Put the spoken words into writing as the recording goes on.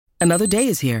Another day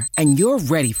is here, and you're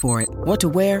ready for it. What to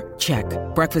wear? Check.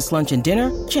 Breakfast, lunch, and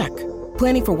dinner? Check.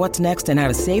 Planning for what's next and how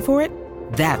to save for it?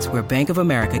 That's where Bank of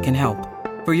America can help.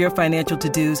 For your financial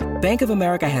to-dos, Bank of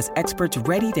America has experts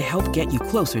ready to help get you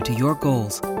closer to your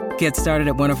goals. Get started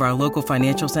at one of our local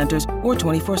financial centers or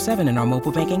 24/7 in our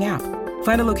mobile banking app.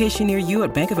 Find a location near you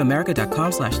at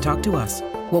bankofamerica.com/talktous.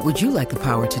 What would you like the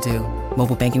power to do?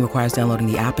 Mobile banking requires downloading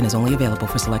the app and is only available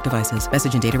for select devices.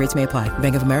 Message and data rates may apply.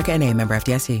 Bank of America N.A., member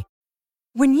FDIC.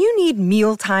 When you need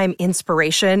mealtime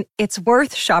inspiration, it's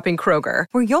worth shopping Kroger,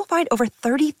 where you'll find over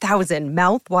 30,000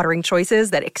 mouth-watering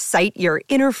choices that excite your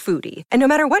inner foodie. And no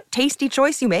matter what tasty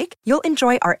choice you make, you'll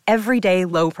enjoy our everyday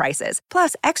low prices,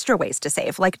 plus extra ways to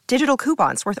save, like digital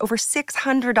coupons worth over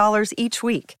 $600 each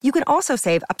week. You can also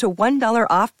save up to $1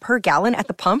 off per gallon at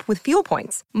the pump with fuel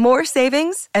points. More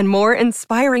savings and more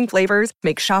inspiring flavors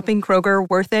make shopping Kroger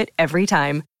worth it every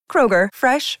time. Kroger,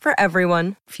 fresh for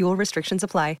everyone. Fuel restrictions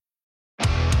apply.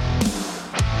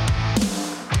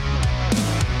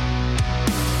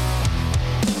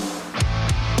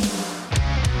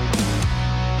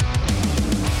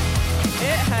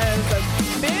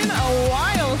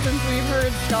 Since we've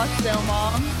heard Scottsdale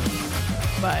Mom,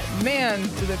 but man,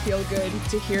 does it feel good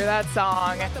to hear that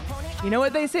song. You know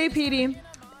what they say, Petey?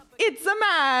 It's a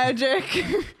magic.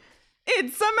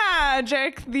 It's a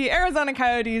magic. The Arizona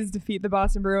Coyotes defeat the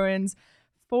Boston Bruins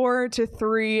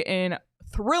 4-3 in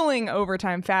thrilling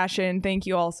overtime fashion. Thank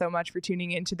you all so much for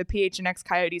tuning in to the PHNX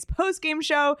Coyotes post-game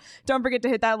show. Don't forget to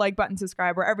hit that like button,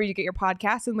 subscribe wherever you get your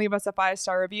podcasts, and leave us a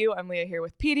 5-star review. I'm Leah here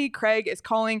with Petey. Craig is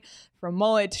calling from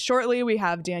Mullet shortly. We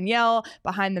have Danielle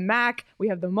behind the Mac. We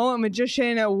have the Mullet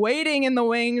Magician waiting in the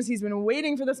wings. He's been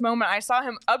waiting for this moment. I saw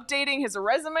him updating his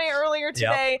resume earlier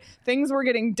today. Yep. Things were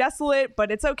getting desolate,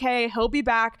 but it's okay. He'll be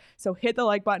back. So hit the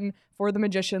like button for the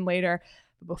Magician later.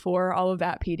 But before all of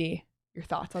that, Petey, your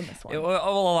thoughts on this one? Well,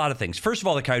 a lot of things. First of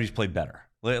all, the Coyotes played better.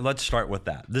 Let's start with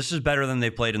that. This is better than they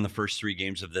played in the first 3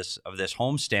 games of this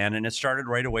homestand, and it started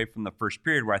right away from the first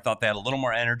period where I thought they had a little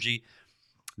more energy.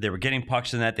 They were getting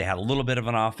pucks in that. They had a little bit of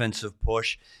an offensive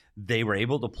push. They were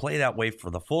able to play that way for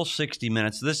the full 60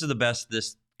 minutes. This is the best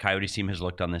this Coyotes team has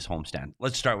looked on this homestand.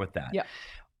 Let's start with that. Yeah.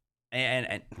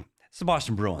 And it's the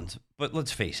Boston Bruins, but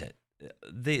let's face it.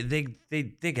 They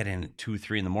get in at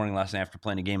 2-3 in the morning last night after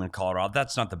playing a game in Colorado.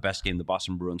 That's not the best game the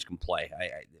Boston Bruins can play.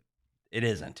 It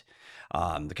isn't.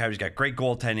 The Coyotes got great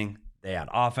goaltending. They had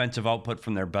offensive output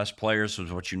from their best players, which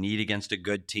is what you need against a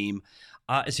good team.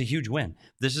 It's a huge win.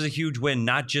 This is a huge win,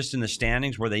 not just in the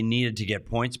standings where they needed to get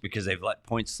points because they've let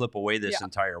points slip away this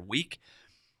entire week.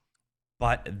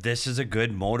 But this is a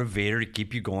good motivator to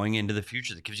keep you going into the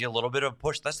future. That gives you a little bit of a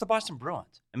push. That's the Boston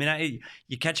Bruins. I mean,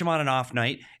 you catch them on an off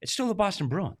night, it's still the Boston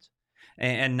Bruins.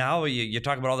 And now you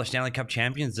talk about all the Stanley Cup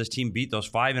champions. This team beat those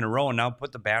 5 in a row and now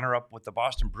put the banner up with the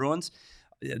Boston Bruins.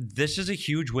 This is a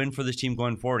huge win for this team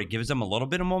going forward. It gives them a little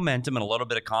bit of momentum and a little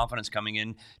bit of confidence coming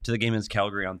in to the game against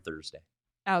Calgary on Thursday.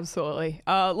 Absolutely.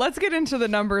 Let's get into the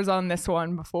numbers on this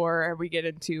one before we get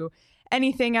into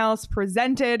anything else.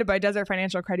 Presented by Desert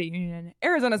Financial Credit Union,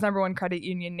 Arizona's #1 credit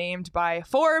union, named by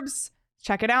Forbes.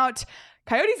 Check it out.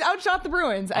 Coyotes outshot the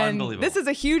Bruins, and this is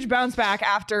a huge bounce back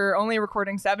after only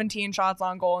recording 17 shots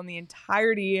on goal in the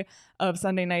entirety of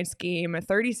Sunday night's game.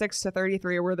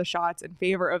 36-33 were the shots in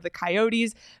favor of the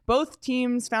Coyotes. Both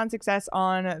teams found success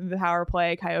on the power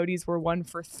play. Coyotes were 1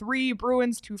 for 3,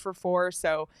 Bruins 2 for 4.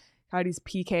 So Coyotes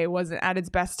PK wasn't at its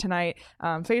best tonight.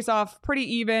 Face off pretty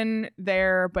even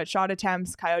there, but shot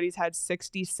attempts, Coyotes had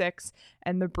 66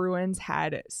 and the Bruins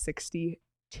had 62.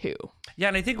 Yeah,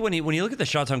 and I think when you look at the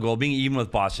shots on goal, being even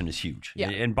with Boston is huge. Yeah.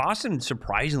 And Boston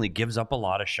surprisingly gives up a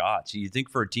lot of shots. You think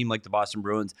for a team like the Boston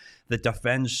Bruins that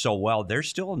defends so well, they're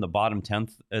still in the bottom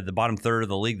 10th, the bottom third of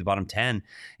the league, the bottom 10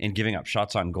 in giving up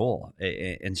shots on goal.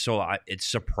 And so it's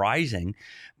surprising,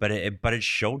 but it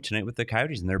showed tonight with the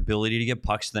Coyotes and their ability to get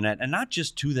pucks to the net, and not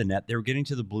just to the net. They were getting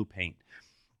to the blue paint,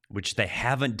 which they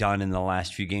haven't done in the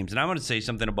last few games. And I want to say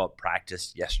something about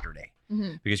practice yesterday.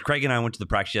 Mm-hmm. Because Craig and I went to the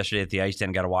practice yesterday at the ice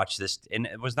and got to watch this, and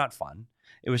it was not fun.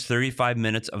 It was 35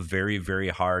 minutes of very, very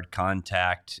hard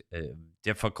contact,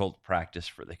 difficult practice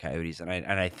for the Coyotes, and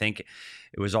I think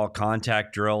it was all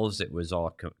contact drills. It was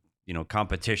all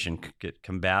competition,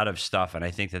 combative stuff, and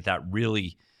I think that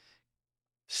really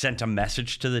sent a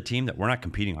message to the team that we're not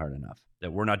competing hard enough,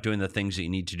 that we're not doing the things that you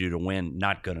need to do to win,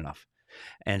 not good enough.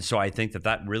 And so I think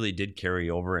that really did carry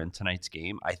over in tonight's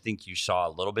game. I think you saw a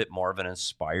little bit more of an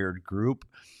inspired group.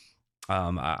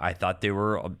 I thought they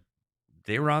were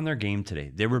on their game today.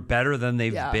 They were better than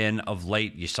they've been of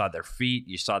late. You saw their feet.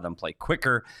 You saw them play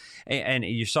quicker. And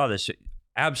you saw this.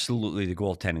 Absolutely, the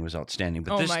goaltending was outstanding.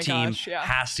 But this team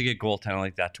has to get goaltending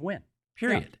like that to win.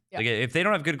 period. Yeah. Like if they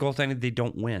don't have good goaltending, they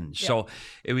don't win. So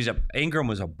it was Ingram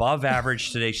was above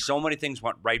average today. So many things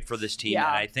went right for this team. And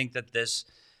I think that this,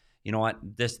 you know what,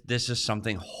 this is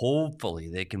something hopefully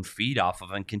they can feed off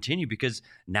of and continue, because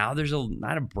now there's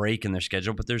not a break in their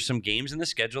schedule, but there's some games in the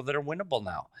schedule that are winnable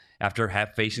now after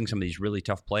facing some of these really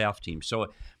tough playoff teams. So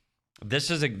this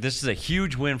is a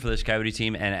huge win for this Coyote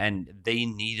team, and they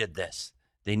needed this.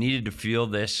 They needed to feel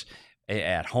this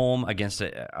at home against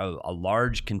a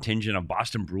large contingent of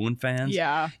Boston Bruin fans.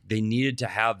 Yeah. They needed to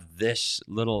have this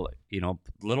little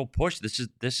push.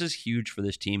 This is huge for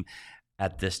this team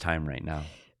at this time right now.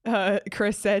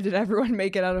 Chris said, did everyone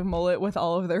make it out of mullet with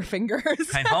all of their fingers?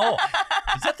 I know.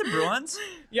 Is that the Bruins?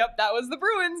 Yep, that was the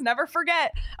Bruins. Never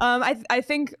forget. I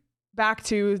think back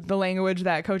to the language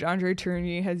that Coach Andre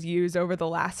Tourigny has used over the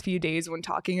last few days when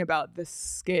talking about the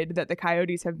skid that the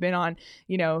Coyotes have been on.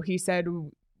 He said,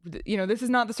 this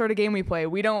is not the sort of game we play.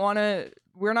 We're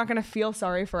not going to feel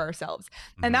sorry for ourselves.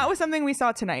 Mm-hmm. And that was something we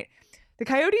saw tonight. The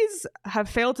Coyotes have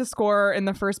failed to score in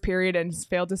the first period and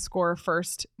failed to score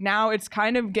first. Now it's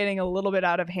kind of getting a little bit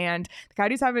out of hand. The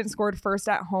Coyotes haven't scored scored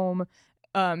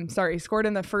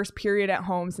in the first period at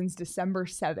home since December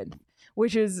 7th,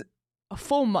 which is a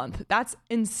full month. That's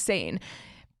insane.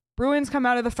 Bruins come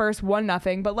out of the first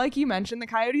 1-0, but like you mentioned, the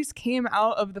Coyotes came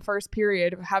out of the first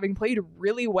period having played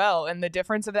really well, and the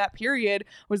difference of that period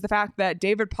was the fact that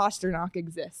David Pastrnak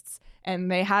exists, and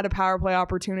they had a power play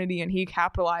opportunity, and he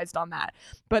capitalized on that.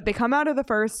 But they come out of the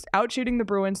first outshooting the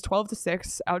Bruins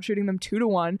 12-6, outshooting them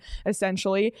 2-1,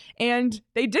 essentially, and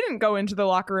they didn't go into the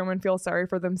locker room and feel sorry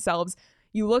for themselves.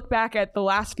 You look back at the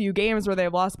last few games where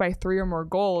they've lost by 3 or more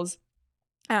goals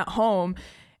at home,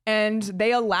 and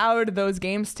they allowed those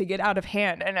games to get out of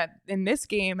hand. And in this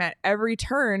game, at every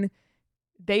turn,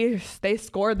 they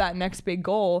scored that next big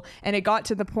goal, and it got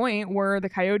to the point where the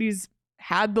Coyotes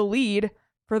had the lead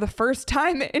for the first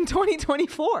time in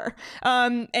 2024.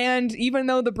 And even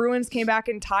though the Bruins came back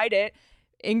and tied it,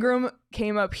 Ingram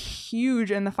came up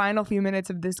huge in the final few minutes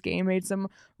of this game, made some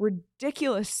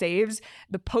ridiculous saves.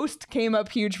 The post came up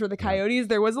huge for the Coyotes.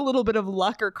 There was a little bit of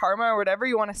luck or karma or whatever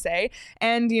you want to say.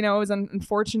 And, it was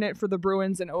unfortunate for the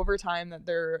Bruins in overtime that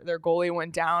their goalie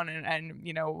went down. And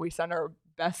we sent our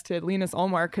best to Linus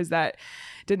Ullmark because that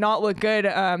did not look good.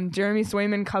 Jeremy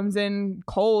Swayman comes in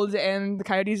cold, and the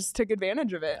Coyotes took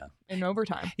advantage of it in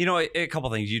overtime. A couple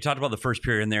things. You talked about the first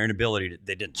period and their inability.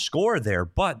 They didn't score there,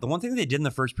 but the one thing they did in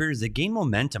the first period is they gained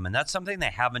momentum, and that's something they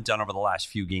haven't done over the last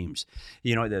few games.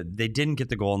 They didn't get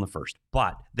the goal in the first,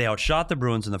 but they outshot the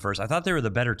Bruins in the first. I thought they were the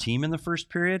better team in the first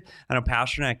period. I know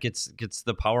Pastrnak gets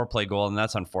the power play goal, and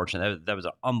that's unfortunate. That was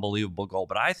an unbelievable goal,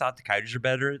 but I thought the Coyotes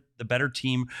are the better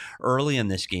team early in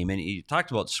this game. And you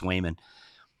talked about Swayman.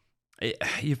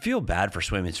 You feel bad for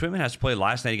Swayman. Swayman has to play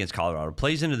last night against Colorado,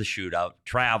 plays into the shootout,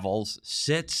 travels,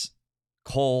 sits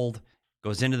cold,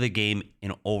 goes into the game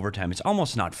in overtime. It's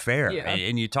almost not fair. Yeah.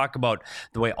 And you talk about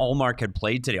the way Ullmark had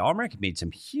played today. Ullmark had made some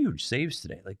huge saves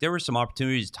today. Like, there were some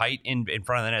opportunities tight in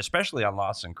front of the net, especially on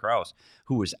Lawson Krause,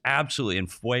 who was absolutely in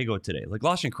fuego today. Like,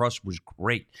 Lawson Krause was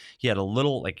great. He had a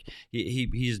little,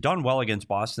 he's done well against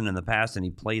Boston in the past, and he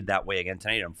played that way again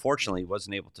tonight. Unfortunately, he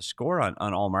wasn't able to score on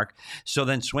Ullmark. So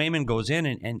then Swayman goes in,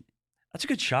 and that's a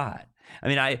good shot. I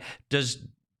mean, does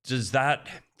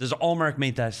Ullmark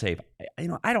make that save?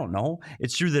 I don't know.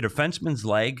 It's through the defenseman's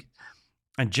leg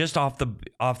and just off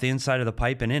the inside of the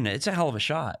pipe and in. It's a hell of a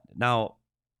shot. Now,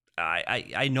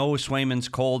 I know Swayman's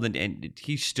cold and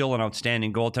he's still an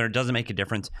outstanding goaltender. Does it make a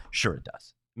difference? Sure it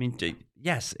does. I mean,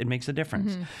 yes, it makes a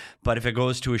difference. Mm-hmm. But if it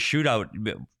goes to a shootout,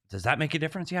 does that make a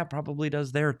difference? Yeah, probably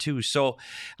does there too. So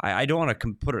I don't want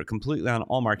to put it completely on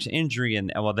Ullmark's injury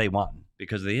and, they won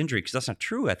because of the injury, because that's not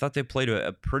true. I thought they played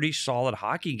a pretty solid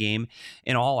hockey game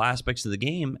in all aspects of the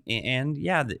game. And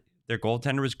their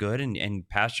goaltender was good, and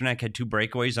Pastrnak had 2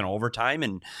 breakaways in overtime,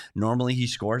 and normally he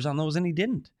scores on those, and he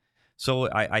didn't.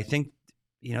 So I think,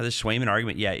 this Swayman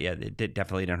argument, it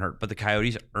definitely didn't hurt. But the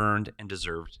Coyotes earned and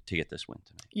deserved to get this win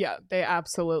tonight. Yeah, they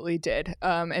absolutely did.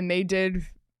 And they did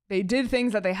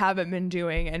things that they haven't been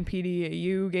doing. And PD,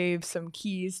 you gave some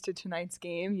keys to tonight's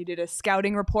game. You did a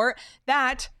scouting report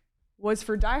that was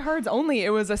for diehards only. It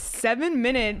was a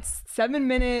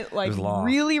 7-minute,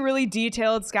 really, really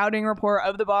detailed scouting report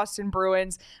of the Boston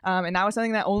Bruins. And that was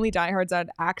something that only diehards had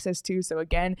access to. So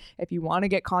again, if you want to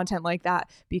get content like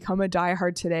that, become a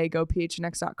diehard today. Go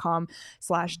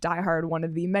phnx.com/diehard. One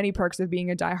of the many perks of being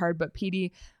a diehard. But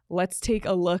PD, let's take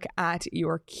a look at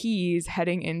your keys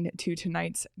heading into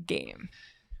tonight's game.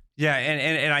 Yeah,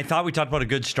 and I thought we talked about a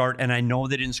good start, and I know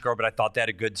they didn't score, but I thought they had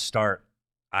a good start.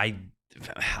 I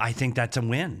think that's a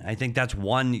win. I think that's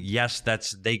one. Yes,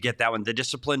 they get that one. The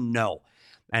discipline, no.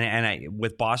 And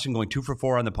with Boston going 2 for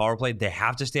 4 on the power play, they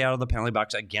have to stay out of the penalty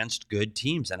box against good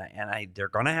teams. And they're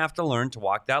going to have to learn to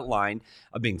walk that line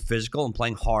of being physical and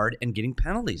playing hard and getting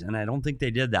penalties. And I don't think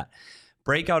they did that.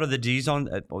 Break out of the D zone.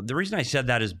 The reason I said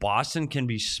that is Boston can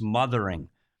be smothering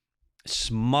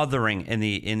in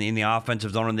the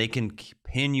offensive zone, and they can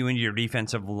pin you into your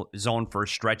defensive zone for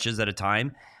stretches at a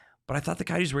time. But I thought the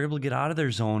Coyotes were able to get out of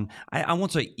their zone. I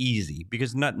won't say easy,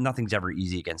 because nothing's ever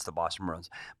easy against the Boston Bruins.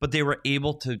 But they were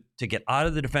able to get out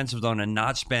of the defensive zone and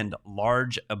not spend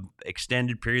large,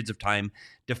 extended periods of time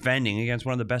defending against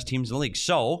one of the best teams in the league.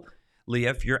 So, Leah,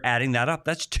 if you're adding that up,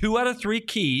 that's 2 out of 3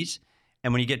 keys.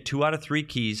 And when you get 2 out of 3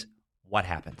 keys, what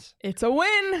happens? It's a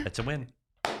win. It's a win.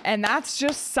 And that's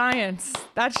just science.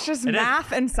 That's just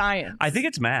math and science. I think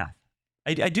it's math.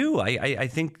 I do. I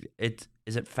think it's...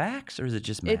 Is it facts or is it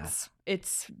just math?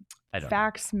 It's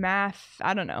facts, math.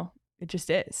 I don't know. It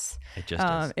just is. It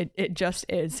just is. It just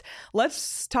is.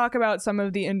 Let's talk about some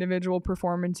of the individual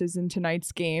performances in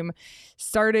tonight's game,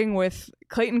 starting with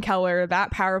Clayton Keller, that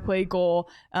power play goal.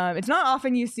 It's not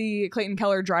often you see Clayton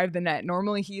Keller drive the net.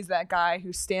 Normally he's that guy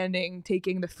who's standing,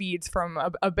 taking the feeds from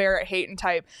a Barrett Hayton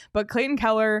type. But Clayton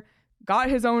Keller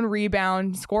got his own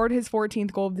rebound, scored his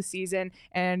 14th goal of the season,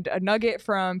 and a nugget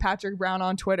from Patrick Brown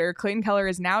on Twitter. Clayton Keller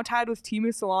is now tied with Teemu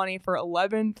Selanne for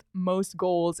 11th most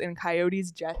goals in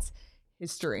Coyotes Jets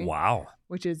history. Wow.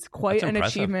 Which is quite an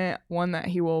achievement, one that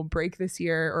he will break this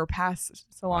year or pass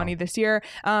Selanne this year.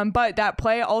 But that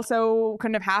play also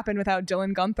couldn't have happened without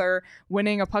Dylan Guenther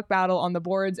winning a puck battle on the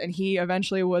boards, and he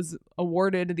eventually was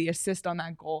awarded the assist on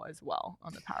that goal as well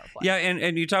on the power play. Yeah,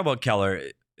 and you talk about Keller.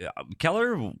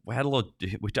 Keller had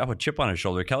we talked about chip on his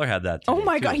shoulder. Keller had that today, oh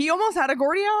my God, he almost had a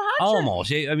Gordie Howe hat trick.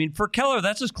 Almost. I mean, for Keller,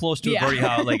 that's as close to a Gordie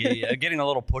Howe. Like getting a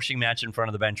little pushing match in front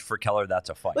of the bench for Keller,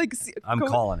 that's a fight. I'm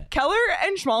calling it. Keller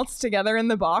and Schmaltz together in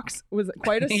the box was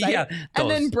quite a sight. Yeah, and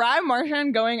then Brad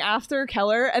Marchand going after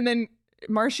Keller, and then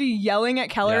Marshy yelling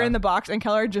at Keller in the box, and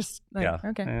Keller just okay,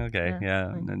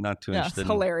 not too interested. It's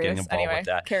hilarious. In getting involved with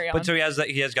that. Carry on. But so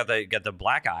he has got the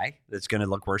black eye that's going to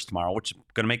look worse tomorrow, which is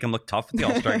going to make him look tough at the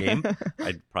All-Star game.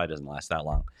 It probably doesn't last that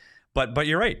long, but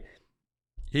you're right.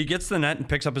 He gets the net and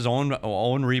picks up his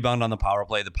own rebound on the power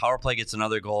play. The power play gets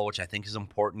another goal, which I think is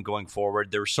important going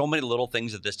forward. There are so many little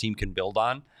things that this team can build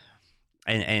on.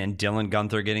 And Dylan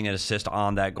Guenther getting an assist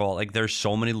on that goal. Like, there's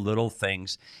so many little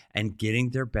things, and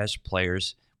getting their best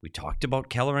players. We talked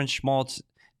about Keller and Schmaltz.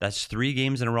 That's 3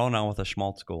 games in a row now with a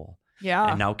Schmaltz goal. Yeah.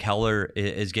 And now Keller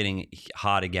is getting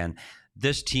hot again.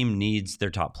 This team needs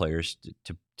their top players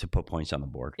to put points on the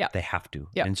board. Yeah. They have to.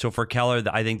 Yeah. And so for Keller,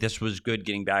 I think this was good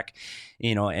getting back,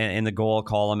 in the goal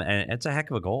column. And it's a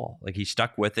heck of a goal. Like, he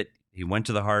stuck with it. He went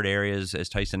to the hard areas, as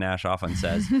Tyson Nash often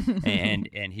says, and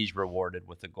he's rewarded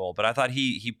with the goal. But I thought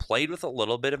he played with a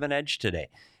little bit of an edge today.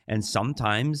 And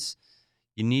sometimes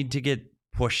you need to get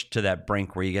pushed to that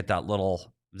brink where you get that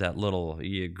little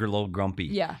grumpy.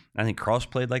 Yeah. I think Krause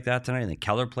played like that tonight. I think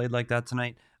Keller played like that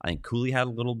tonight. I think Cooley had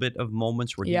a little bit of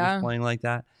moments where he was playing like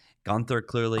that. Guenther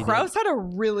clearly Krause had a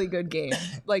really good game.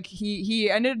 Like,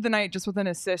 he ended the night just with an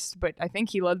assist, but I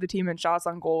think he led the team in shots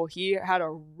on goal. He had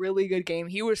a really good game.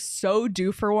 He was so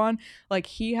due for one. Like,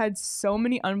 he had so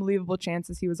many unbelievable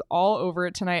chances. He was all over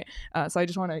it tonight. So I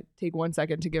just want to take 1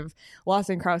 second to give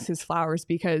Lawson Krause his flowers,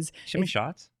 because how many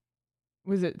shots?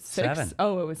 Was it 6? 7.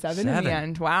 Oh, it was 7 in the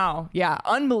end. Wow. Yeah.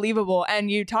 Unbelievable. And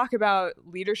you talk about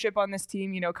leadership on this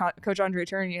team. Coach Andre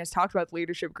Tourigny has talked about the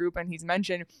leadership group, and he's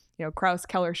mentioned, Krause,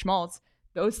 Keller, Schmaltz.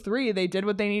 Those 3, they did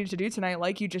what they needed to do tonight,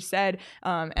 like you just said.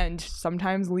 And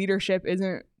sometimes leadership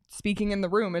isn't speaking in the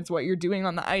room. It's what you're doing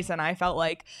on the ice. And I felt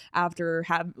like after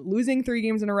losing 3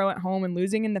 games in a row at home and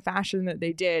losing in the fashion that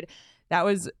they did, that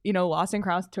was, Lawson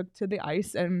Krause took to the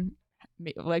ice and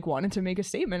wanted to make a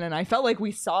statement, and I felt like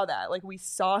we saw that. Like, we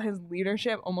saw his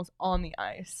leadership almost on the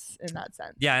ice in that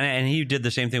sense. Yeah, and he did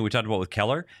the same thing we talked about with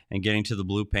Keller and getting to the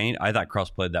blue paint. I thought Krause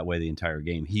played that way the entire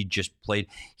game. He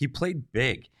played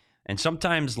big, and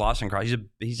sometimes Lawson Krause,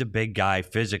 he's a big guy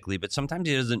physically, but sometimes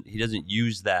he doesn't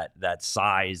use that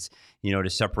size, to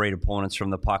separate opponents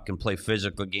from the puck and play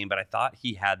physical game. But I thought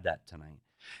he had that tonight,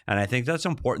 and I think that's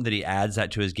important that he adds that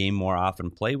to his game more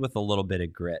often. Play with a little bit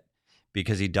of grit,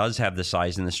 because he does have the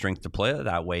size and the strength to play it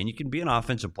that way. And you can be an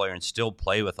offensive player and still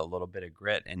play with a little bit of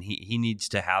grit. And he needs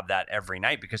to have that every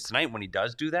night, because tonight when he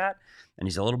does do that and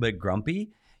he's a little bit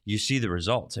grumpy, you see the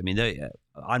results. I mean,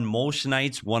 on most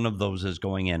nights, one of those is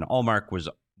going in. Allmark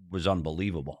was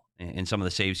unbelievable in some of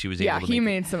the saves he was able to make. Yeah, he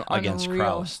made some against unreal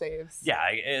Krause. saves. Yeah,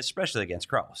 especially against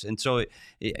Krause. And so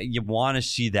you want to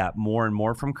see that more and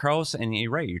more from Krause. And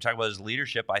you're right. You're talking about his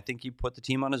leadership. I think he put the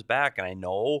team on his back. And I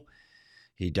know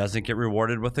he doesn't get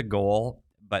rewarded with a goal,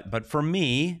 But for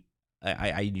me,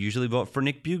 I usually vote for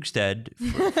Nick Bjugstad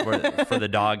for the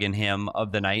dog and him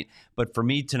of the night. But for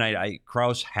me tonight,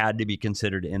 Krause had to be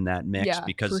considered in that mix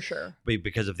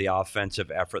because of the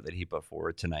offensive effort that he put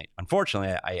forward tonight.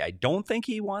 Unfortunately, I don't think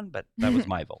he won, but that was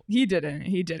my vote. He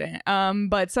didn't.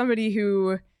 But somebody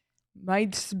who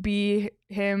might be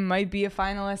a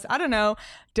finalist. I don't know.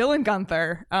 Dylan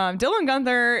Guenther.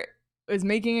 Dylan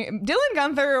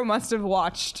Guenther must have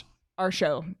watched our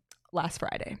show last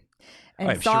Friday.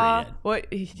 And saw what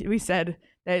we said,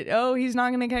 that, he's not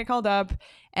going to get called up,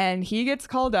 and he gets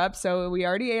called up. So we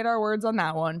already ate our words on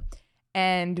that one.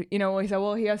 And, we said,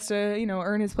 well, he has to,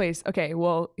 earn his place. Okay,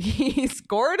 well, he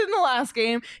scored in the last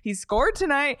game. He scored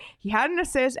tonight. He had an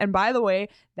assist. And by the way,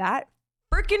 that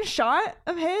freaking shot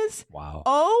of his. Wow.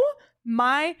 Oh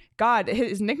my God.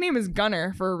 His nickname is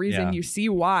Gunner for a reason. Yeah. You see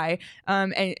why.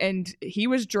 And he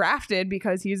was drafted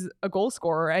because he's a goal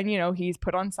scorer, and, he's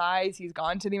put on size. He's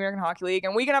gone to the American Hockey League,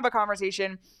 and we can have a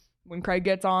conversation when Craig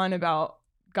gets on about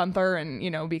Guenther,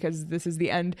 and, because this is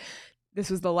the end. This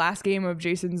was the last game of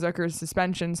Jason Zucker's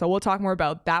suspension. So we'll talk more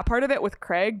about that part of it with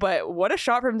Craig. But what a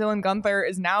shot from Dylan Guenther,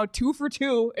 is now 2 for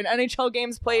 2 in NHL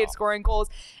games played, scoring goals.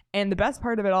 And the best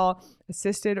part of it all,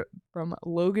 assisted from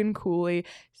Logan Cooley.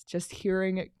 Just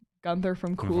hearing Guenther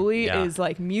from Cooley is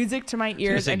like music to my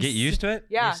ears. And get used to it?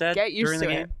 Yeah, get used to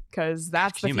it. Because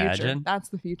that's the future. Imagine? That's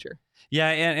the future. Yeah,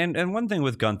 and one thing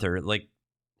with Guenther, like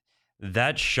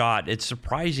that shot, it's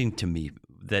surprising to me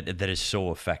that is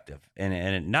so effective,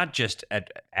 and not just at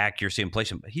accuracy and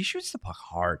placement, but he shoots the puck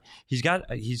hard. He's got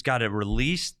to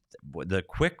release the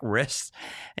quick wrists,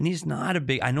 and he's not a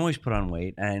big. I know he's put on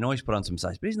weight, and I know he's put on some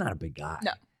size, but he's not a big guy.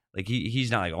 No, like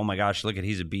he's not like, oh my gosh, look at,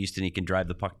 he's a beast and he can drive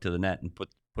the puck to the net and put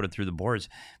it through the boards,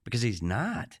 because he's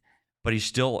not. But he's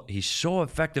so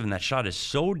effective, and that shot is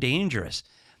so dangerous.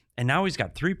 And now he's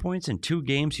got 3 points in 2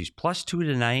 games. He's +2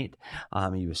 tonight.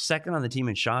 He was second on the team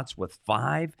in shots with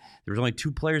 5. There was only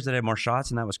 2 players that had more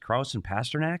shots, and that was Krause and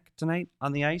Pasternak tonight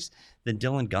on the ice than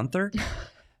Dylan Guenther.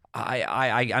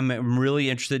 I'm really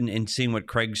interested in seeing what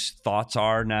Craig's thoughts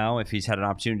are now, if he's had an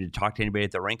opportunity to talk to anybody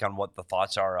at the rink on what the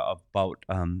thoughts are about,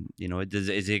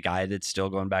 is he a guy that's still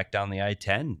going back down the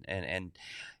I-10? And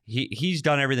he's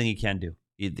done everything he can do.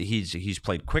 He's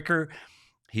played quicker.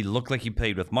 He looked like he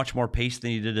played with much more pace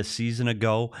than he did a season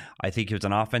ago. I think he was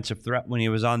an offensive threat when he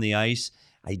was on the ice.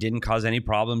 He didn't cause any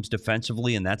problems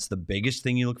defensively, and that's the biggest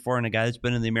thing you look for in a guy that's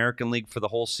been in the American League for the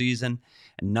whole season,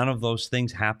 and none of those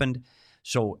things happened.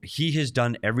 So he has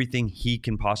done everything he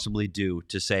can possibly do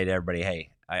to say to everybody,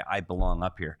 hey, I belong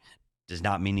up here. Does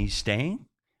not mean he's staying,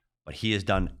 but he has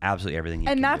done absolutely everything he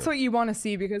can do. And that's what you want to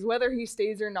see, because whether he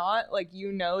stays or not, like,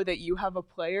 that you have a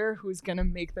player who's going to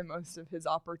make the most of his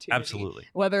opportunity. Absolutely.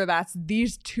 Whether that's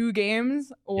these 2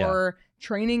 games or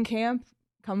training camp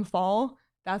come fall,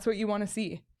 that's what you want to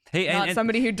see. Hey, not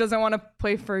somebody who doesn't want to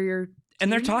play for your team.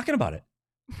 And they're talking about it.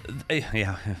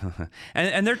 Yeah.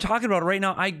 and they're talking about it right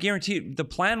now. I guarantee you, the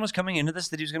plan was coming into this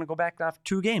that he was going to go back after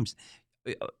 2 games.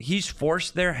 He's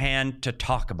forced their hand to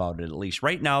talk about it, at least.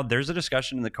 Right now, there's a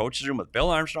discussion in the coaches' room with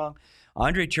Bill Armstrong,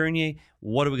 Andre Tournier.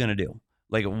 What are we going to do?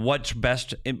 Like, what's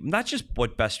best? Not just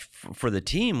what's best for the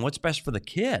team, what's best for the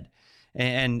kid.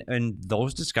 And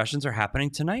those discussions are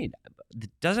happening tonight. It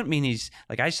doesn't mean he's,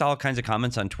 like, I saw all kinds of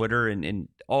comments on Twitter and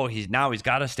he's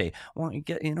got to stay. Well, he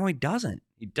doesn't.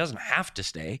 He doesn't have to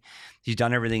stay. He's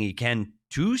done everything he can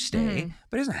to stay,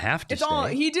 but he doesn't have to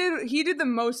stay. He did the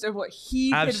most of what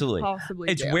he could possibly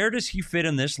do. It's where does he fit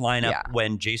in this lineup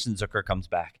when Jason Zucker comes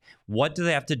back? What do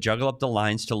they have to juggle up the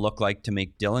lines to look like to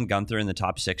make Dylan Guenther in the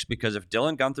top 6? Because if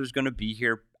Dylan Guenther is going to be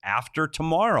here after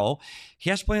tomorrow, he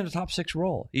has to play in the top 6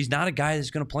 role. He's not a guy that's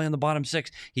going to play in the bottom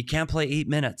 6. He can't play 8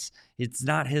 minutes. It's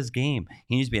not his game.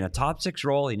 He needs to be in a top 6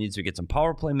 role. He needs to get some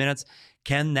power play minutes.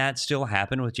 Can that still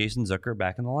happen with Jason Zucker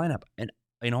back in the lineup? And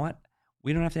you know what?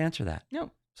 We don't have to answer that.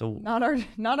 No. So not our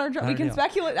job. We can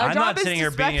speculate. Our job is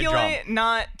to speculate,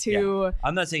 not to. Yeah.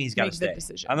 I'm not saying he's got to stay.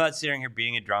 I'm not sitting here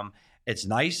beating a drum. It's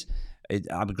nice.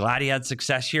 I'm glad he had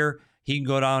success here. He can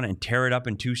go down and tear it up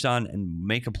in Tucson and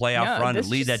make a play out front and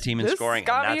lead that team in scoring,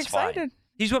 and that's fine.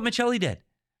 He's what Michelli did.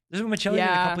 This is what Michelli did a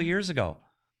couple of years ago.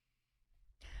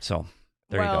 So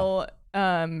there you go.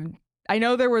 I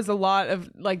know there was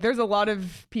there's a lot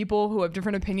of people who have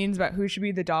different opinions about who should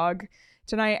be the dog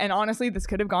tonight. And honestly, this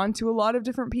could have gone to a lot of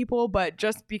different people, but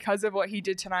just because of what he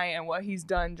did tonight and what he's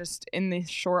done just in this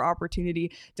short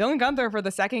opportunity, Dylan Guenther for the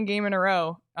 2nd game in a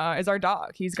row is our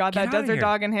dog. He's got that desert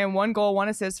dog in him. 1 goal, 1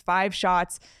 assist, 5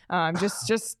 shots.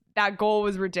 Just that goal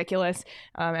was ridiculous.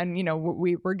 And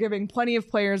we're giving plenty of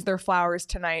players their flowers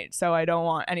tonight. So I don't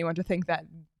want anyone to think that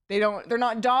They're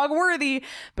not dog worthy,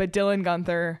 but Dylan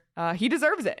Guenther, he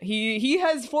deserves it. He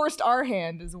has forced our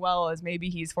hand as well as maybe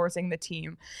he's forcing the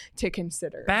team to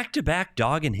consider. Back-to-back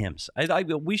dog and hims.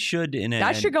 We should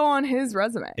that should go on his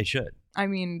resume. It should. I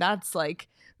mean, that's like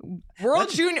World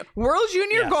Junior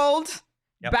Gold,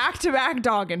 Yep. back-to-back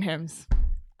dog and hims.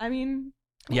 I mean,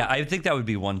 yeah, I think that would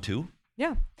be 1-2.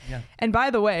 Yeah. And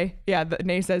by the way,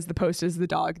 Nay says the Post is the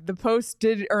dog. The Post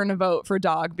did earn a vote for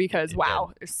dog because,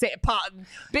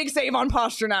 big save on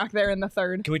Pasternak there in the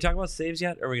third. Can we talk about saves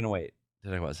yet? Or are we going to wait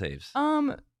to talk about saves?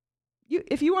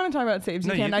 If you want to talk about saves,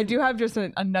 you can. I do have just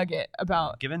a nugget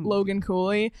about Logan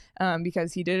Cooley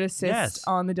because he did assist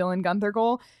on the Dylan Guenther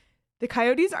goal. The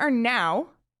Coyotes are now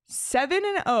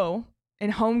 7-0 in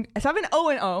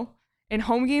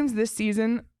home games this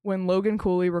season when Logan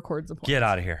Cooley records a point. Get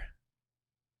out of here.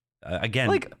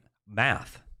 Again,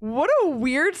 math. What a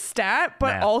weird stat,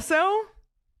 but also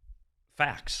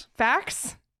facts,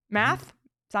 math,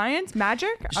 science,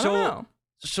 magic. I don't know.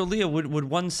 So, Leah, would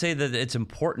one say that it's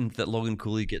important that Logan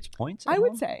Cooley gets points? I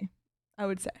would say.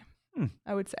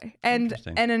 And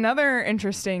another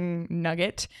interesting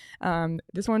nugget.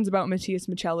 This one's about Matias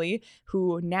Maccelli,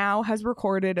 who now has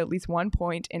recorded at least 1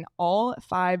 point in all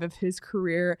 5 of his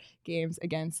career games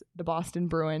against the Boston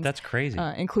Bruins. That's crazy,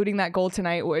 including that goal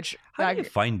tonight. Which how do you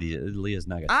find Leah's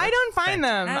nuggets? I don't find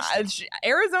them.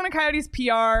 Arizona Coyotes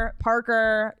PR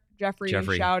Parker. Jeffrey,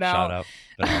 shout out.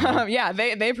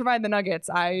 They provide the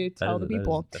nuggets. I tell the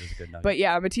people. That is a good nugget. But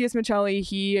yeah, Matias Maccelli,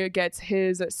 he gets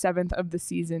his 7th of the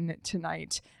season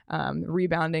tonight,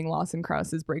 rebounding Lawson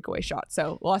Krause's breakaway shot.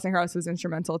 So Lawson Krause was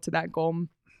instrumental to that goal.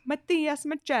 Matias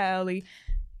Maccelli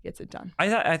gets it done.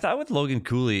 I thought with Logan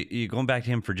Cooley, going back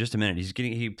to him for just a minute,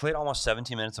 he played almost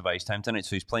 17 minutes of ice time tonight,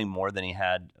 so he's playing more than he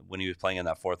had when he was playing in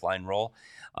that fourth line role.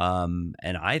 And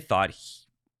I thought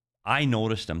I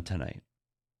noticed him tonight.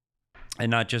 And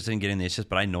not just in getting the assist,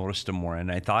 but I noticed him more.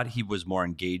 And I thought he was more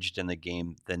engaged in the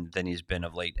game than he's been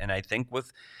of late. And I think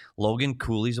with Logan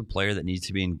Cooley's a player that needs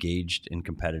to be engaged and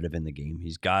competitive in the game.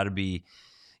 He's got to be,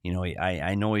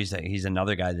 I know he's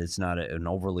another guy that's not an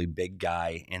overly big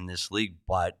guy in this league,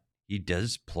 but he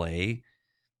does play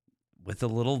with a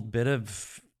little bit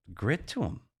of grit to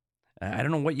him. I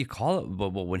don't know what you call it, but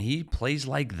when he plays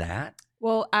like that.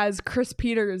 Well, as Chris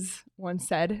Peters once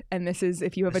said, and this is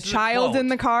if you have a child in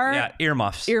the car. Yeah,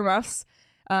 earmuffs. He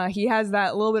has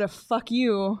that little bit of fuck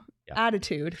you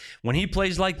attitude. When he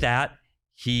plays like that,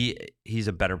 he's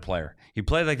a better player. He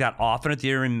played like that often at the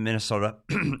year in Minnesota.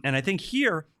 And I think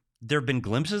here, there have been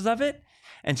glimpses of it.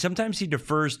 And sometimes he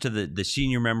defers to the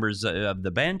senior members of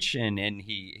the bench and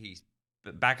he's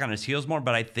back on his heels more.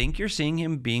 But I think you're seeing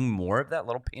him being more of that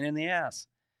little pain in the ass.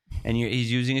 And he's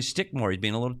using his stick more. He's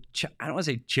being a little, I don't want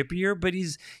to say chippier, but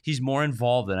he's more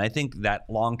involved. And I think that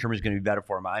long term is going to be better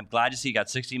for him. I'm glad to see he got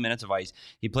 60 minutes of ice.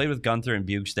 He played with Guenther and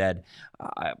Bjugstad.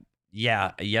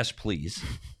 Yes, please.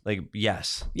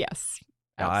 Yes. Yes,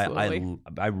 absolutely.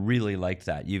 I really like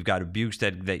that. You've got a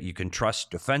Bjugstad that you can trust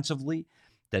defensively.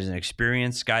 That is an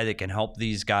experienced guy that can help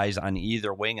these guys on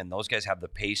either wing. And those guys have the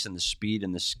pace and the speed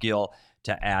and the skill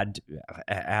to add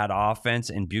offense.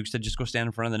 And Bjugstad just go stand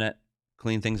in front of the net.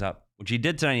 Clean things up, which he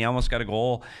did tonight. He almost got a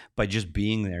goal by just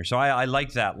being there. So I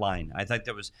like that line. I think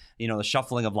that was, the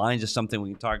shuffling of lines is something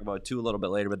we can talk about too a little bit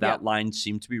later, but that line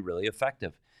seemed to be really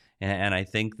effective. And I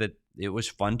think that it was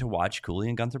fun to watch Cooley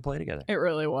and Guenther play together. It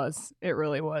really was.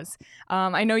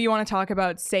 I know you want to talk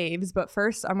about saves, but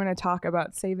first I'm going to talk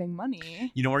about saving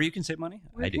money. You know where you can save money?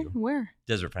 I do. Where?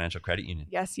 Desert Financial Credit Union.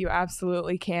 Yes, you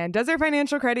absolutely can. Desert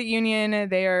Financial Credit Union,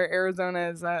 they are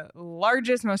Arizona's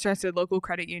largest, most trusted local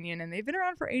credit union, and they've been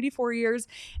around for 84 years,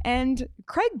 and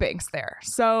Craig banks there.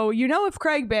 So if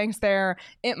Craig banks there,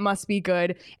 it must be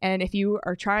good. And if you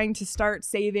are trying to start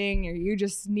saving or you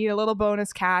just need a little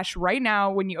bonus cash right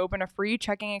now, when you open a free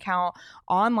checking account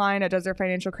online at Desert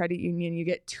Financial Credit Union, you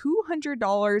get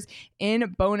 $200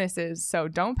 in bonuses. So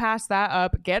don't pass that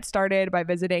up. Get started by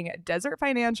visiting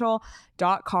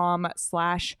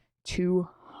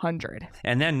desertfinancial.com/200.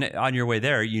 And then on your way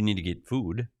there, you need to get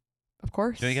food. Of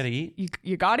course. You got to eat.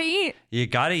 You got to eat. You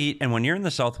got to eat. And when you're in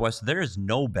the Southwest, there is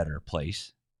no better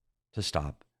place to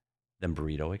stop than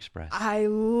Burrito Express. I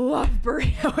love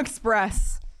Burrito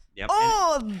Express. Yep.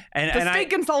 And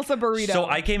steak and salsa burrito. So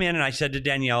I came in and I said to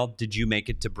Danielle, did you make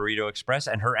it to Burrito Express?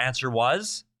 And her answer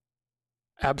was?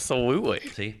 Absolutely.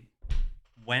 See?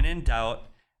 When in doubt,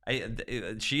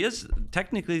 she is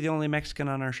technically the only Mexican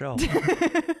on our show.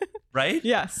 Right?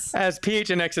 Yes. As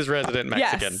PHNX's resident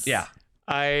Mexican. Yes. Yeah.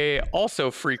 I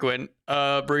also frequent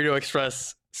Burrito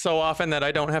Express so often that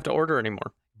I don't have to order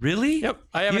anymore. Really? Yep.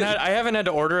 I haven't had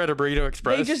to order at a Burrito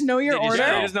Express. They just know your order?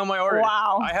 They just know my order.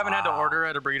 Wow. I haven't had to order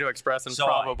at a Burrito Express in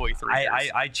probably 3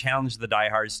 years. I challenge the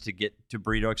diehards to get to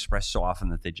Burrito Express so often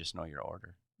that they just know your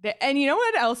order. And you know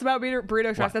what else about Burrito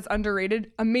Express that's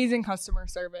underrated? Amazing customer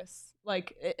service.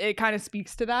 Like, it kind of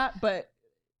speaks to that, but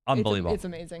unbelievable. It's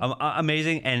amazing.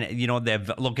 Amazing. And, they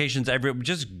have locations everywhere.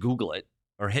 Just Google it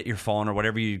or hit your phone or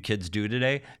whatever you kids do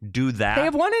today. Do that. They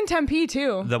have one in Tempe,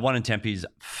 too. The one in Tempe is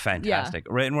fantastic.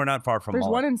 Yeah. Right, and we're not far from There's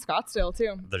Mullet. one in Scottsdale,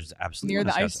 too. There's absolutely near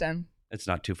the ice den. It's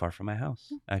not too far from my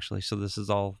house, actually. So this is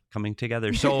all coming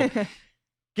together. So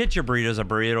get your burritos at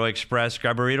Burrito Express.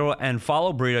 Grab a burrito and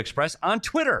follow Burrito Express on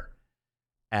Twitter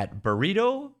at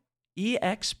Burrito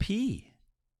EXP.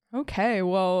 Okay,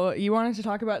 well, you wanted to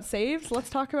talk about saves? Let's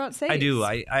talk about saves. I do.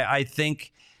 I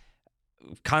think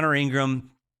Connor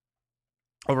Ingram,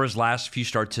 over his last few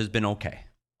starts, has been okay.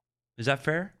 Is that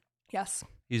fair? Yes.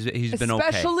 He's been okay.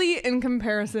 Especially in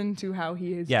comparison to how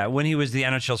he is. Yeah, when he was the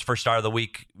NHL's first star of the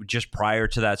week, just prior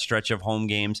to that stretch of home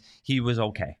games, he was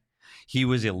okay. He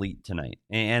was elite tonight.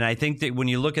 And I think that when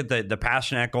you look at the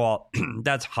Pasternak goal,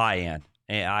 that's high end.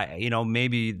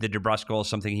 Maybe the DeBrusque goal is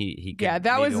something he could. Yeah,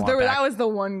 that was the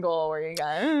one goal where you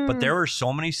got. But there were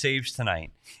so many saves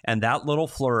tonight, and that little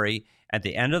flurry at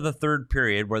the end of the third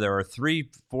period, where there were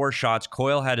 3-4 shots.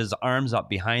 Coyle had his arms up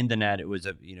behind the net. It was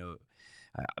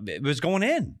it was going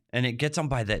in, and it gets him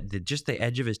by just the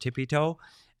edge of his tippy toe,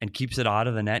 and keeps it out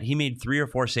of the net. He made 3 or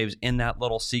 4 saves in that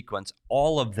little sequence.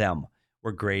 All of them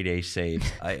were grade A saves.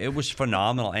 It was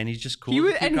phenomenal, and he's just cool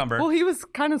as a cucumber. He was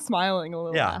kind of smiling a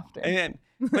little after.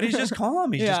 But he's just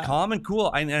calm. He's just calm and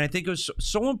cool. And I think it was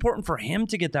so important for him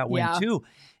to get that win too,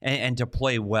 and to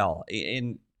play well.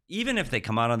 And even if they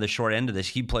come out on the short end of this,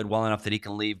 he played well enough that he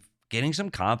can leave getting some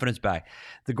confidence back.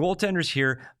 The goaltenders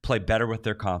here play better with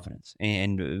their confidence.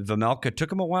 And Vejmelka took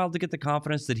him a while to get the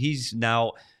confidence that he's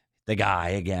now the guy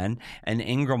again. And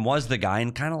Ingram was the guy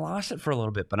and kind of lost it for a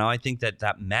little bit. But now I think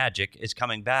that magic is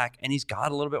coming back, and he's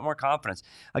got a little bit more confidence.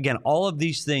 Again, all of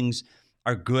these things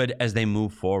are good as they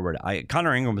move forward.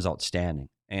 Connor Ingram was outstanding.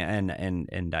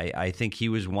 And I think he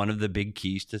was one of the big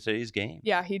keys to today's game.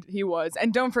 Yeah, he was.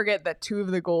 And don't forget that 2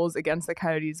 of the goals against the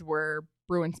Coyotes were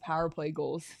Bruins power play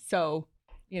goals. So,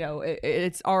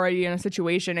 it's already in a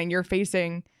situation, and you're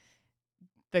facing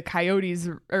the Coyotes,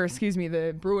 or excuse me,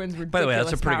 the Bruins. By the way,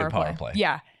 that's a pretty good power play.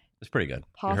 Yeah. It's pretty good.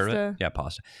 Pasta. You heard it? Yeah,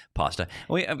 pasta. Pasta.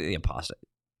 Pasta.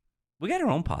 We got our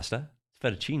own pasta. It's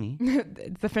fettuccine.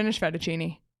 It's the Finnish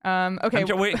fettuccine. Okay.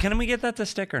 Wait, can we get that to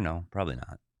stick or no? Probably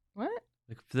not. What?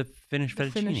 The Finnish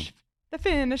fettuccine. The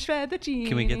Finnish fettuccine.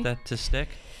 Can we get that to stick?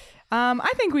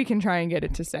 I think we can try and get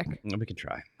it to stick. We can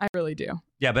try. I really do.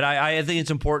 Yeah, but I think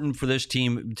it's important for this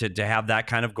team to have that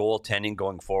kind of goaltending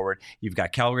going forward. You've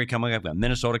got Calgary coming up, you've got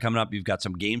Minnesota coming up. You've got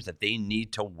some games that they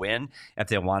need to win if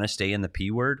they want to stay in the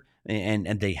P word.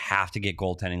 And they have to get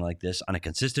goaltending like this on a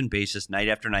consistent basis, night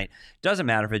after night. Doesn't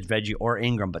matter if it's Veggie or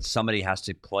Ingram, but somebody has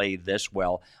to play this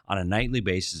well on a nightly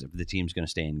basis if the team's going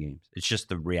to stay in games. It's just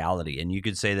the reality. And you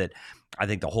could say that I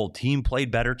think the whole team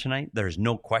played better tonight. There's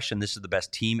no question this is the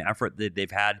best team effort that they've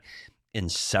had in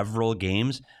several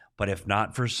games. But if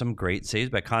not for some great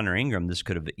saves by Connor Ingram, this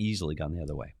could have easily gone the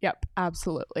other way. Yep,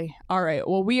 absolutely. All right.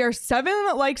 Well, we are 7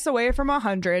 likes away from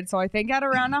 100. So I think at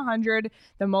around 100,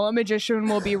 the Mullet Magician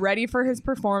will be ready for his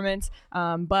performance.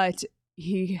 But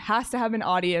he has to have an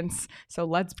audience. So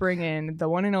let's bring in the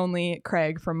one and only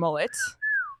Craig from Mullet.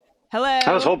 Hello.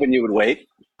 I was hoping you would wait.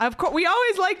 Of course. We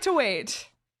always like to wait.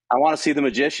 I want to see the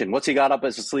magician. What's he got up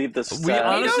his sleeve? We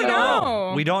honestly don't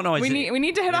know. We don't know. We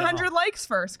need to hit 100 likes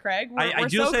first, Craig. I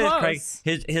do so say close.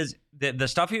 This, Craig. The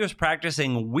stuff he was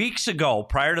practicing weeks ago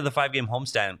prior to the 5-game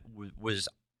homestand was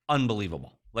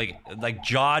unbelievable. Like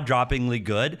jaw-droppingly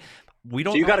good. We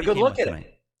don't. So you got a good look at him.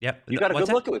 Yep. You got a good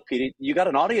look at it, Petey. You got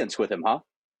an audience with him, huh?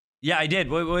 Yeah, I did.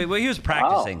 Well, he was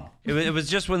practicing. Wow. It was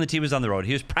just when the team was on the road.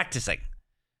 He was practicing.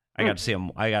 I got to see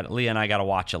him. Leah and I got to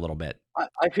watch a little bit.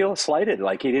 I feel slighted,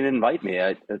 like he didn't invite me.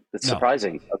 It's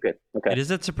surprising. Okay. Is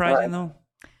it surprising though?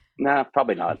 Nah,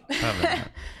 probably not. Probably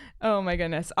not. Oh my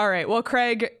goodness. All right. Well,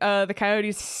 Craig, the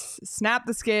Coyotes snapped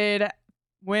the skid,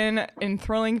 win in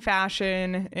thrilling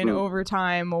fashion in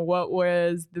overtime. What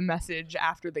was the message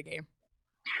after the game?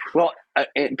 Well,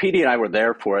 Petey and I were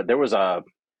there for it. There was a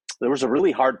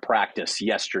really hard practice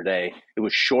yesterday. It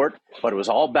was short, but it was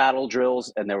all battle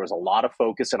drills, and there was a lot of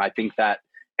focus. And I think that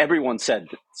everyone said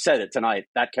it tonight.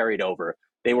 That carried over.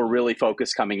 They were really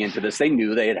focused coming into this. They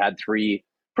knew they had 3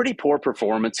 pretty poor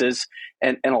performances,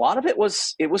 and a lot of it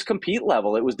was compete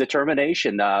level. It was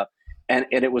determination, and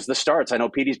it was the starts. I know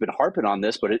Petey's been harping on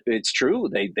this, but it's true.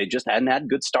 They just hadn't had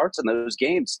good starts in those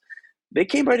games. they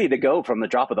came ready to go from the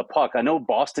drop of the puck. I know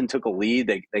Boston took a lead.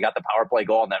 They got the power play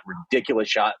goal on that ridiculous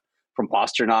shot from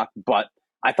Pasternak, but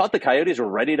I thought the Coyotes were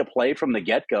ready to play from the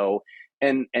get-go.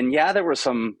 And yeah, there were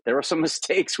some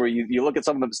mistakes where you look at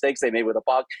some of the mistakes they made with the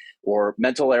puck or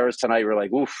mental errors tonight. You're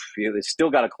like, oof, they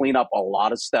still got to clean up a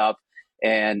lot of stuff.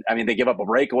 And I mean, they give up a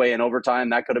breakaway in overtime.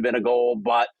 That could have been a goal,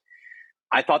 but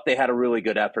I thought they had a really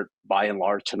good effort by and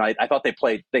large tonight. I thought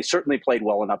they certainly played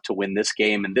well enough to win this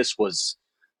game. And this was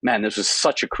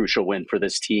such a crucial win for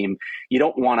this team. You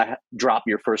don't want to drop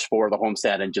your first four of the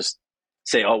homestand and just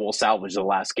say, oh, we'll salvage the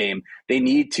last game. They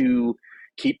need to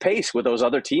keep pace with those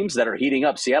other teams that are heating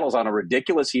up. Seattle's on a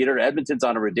ridiculous heater. Edmonton's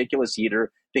on a ridiculous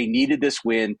heater. They needed this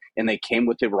win, and they came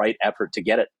with the right effort to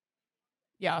get it.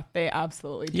 Yeah, they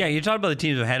absolutely did. Yeah, you're talking about the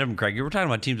teams ahead of them, Craig. You were talking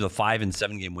about teams with 5 and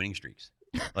 7 game winning streaks.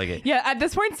 Yeah, at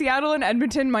this point, Seattle and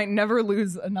Edmonton might never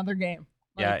lose another game.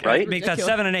 Yeah, right. Make that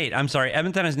 7 and 8. I'm sorry,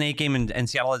 Edmonton has an 8 game and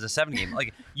Seattle has a 7 game.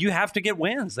 Like, you have to get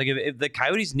wins. Like, if the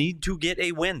Coyotes need to get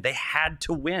a win, they had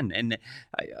to win. And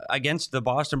against the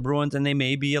Boston Bruins, and they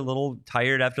may be a little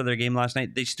tired after their game last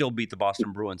night, they still beat the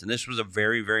Boston Bruins, and this was a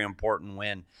very, very important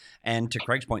win. And to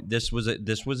Craig's point, this was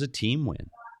a team win.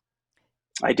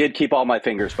 I did keep all my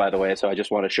fingers, by the way, so I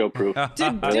just want to show proof.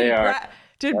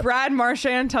 Did Brad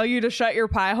Marchand tell you to shut your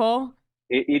pie hole?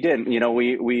 He didn't. You know,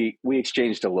 we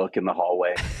exchanged a look in the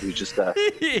hallway. We just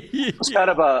it was kind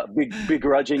of a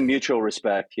begrudging mutual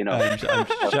respect. You know, I'm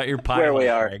shut your pie. Where we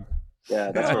hole, are. Craig.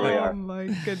 Yeah, that's where we are. Oh my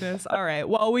goodness. All right.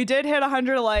 Well, we did hit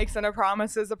 100 likes, and a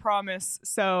promise is a promise.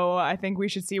 So I think we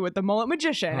should see what the Mullet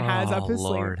Magician has up his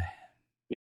Lord. sleeve.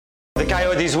 The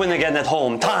Coyotes win again at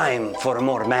home. Time for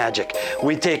more magic.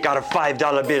 We take our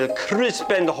 $5 bill, crisp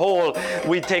and whole.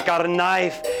 We take our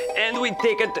knife and we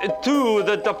take it to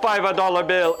the $5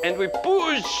 bill, and we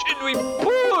push and we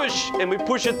push and we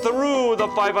push it through the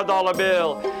 $5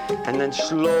 bill. And then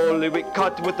slowly we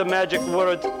cut with the magic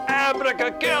words,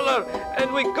 abracadabra,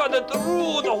 and we cut it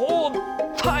through the whole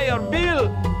entire bill.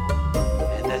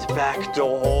 And it's back to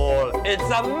whole. It's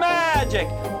a magic.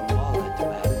 Mullet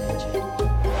magic.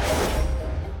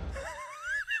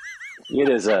 It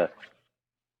is a.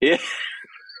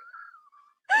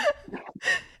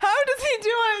 How does he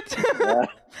do it? Yeah.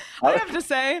 I have to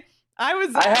say, I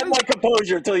had my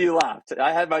composure until you laughed.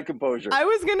 I had my composure. I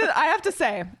have to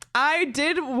say, I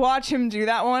did watch him do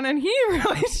that one, and he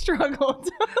really struggled.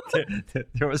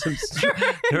 There was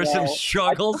some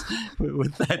struggles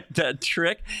with that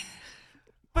trick.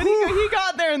 But he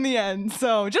got there in the end.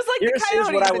 So just like the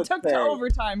Coyotes, it took to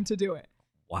overtime to do it.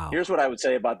 Wow. Here's what I would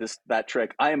say about that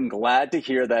trick. I am glad to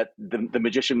hear that the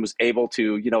magician was able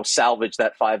to, salvage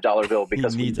that $5 bill,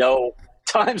 because we know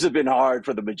times have been hard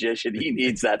for the magician. He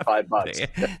needs that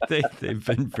 $5. They've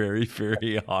been very,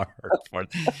 very hard for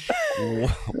it.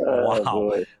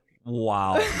 Wow.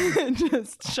 Wow.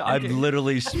 Just shocking. I'm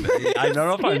literally, I don't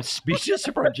know if I'm speechless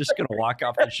or I'm just going to walk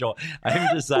off the show.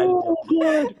 I'm decided.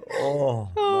 Oh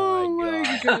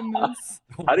my goodness.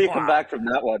 How do you come back from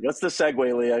that one? What's the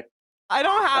segue, Leah? I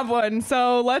don't have one.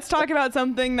 So let's talk about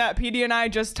something that PD and I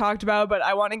just talked about, but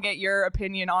I want to get your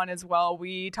opinion on as well.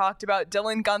 We talked about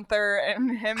Dylan Guenther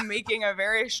and him making a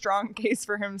very strong case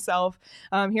for himself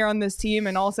here on this team,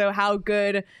 and also how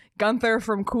good Guenther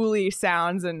from Cooley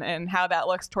sounds and how that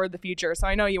looks toward the future. So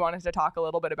I know you wanted to talk a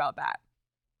little bit about that.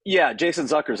 Yeah, Jason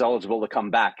Zucker's eligible to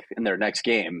come back in their next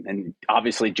game. And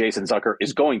obviously Jason Zucker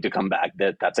is going to come back.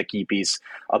 That's a key piece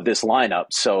of this lineup.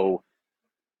 So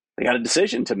they got a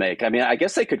decision to make. I mean, I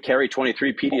guess they could carry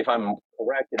 23, PD, if I'm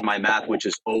correct in my math, which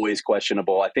is always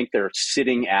questionable. I think they're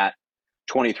sitting at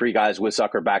 23 guys with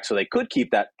Zucker back, so they could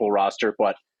keep that full roster,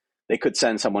 but they could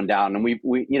send someone down. And we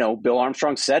Bill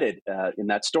Armstrong said it in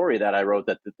that story that I wrote,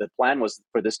 that the plan was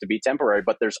for this to be temporary,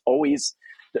 but there's always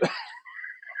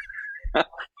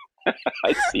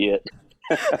I see it.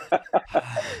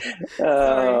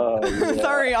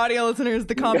 Sorry, audio listeners,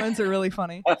 the comments are really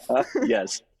funny.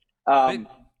 Yes.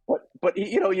 But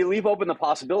you leave open the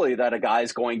possibility that a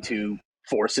guy's going to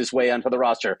force his way onto the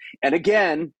roster. And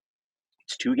again,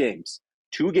 it's 2 games.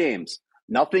 2 games.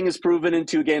 Nothing is proven in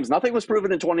 2 games. Nothing was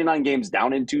proven in 29 games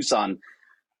down in Tucson.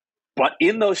 But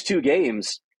in those 2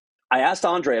 games, I asked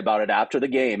Andre about it after the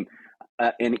game,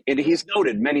 and he's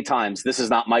noted many times, this is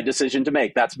not my decision to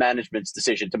make. That's management's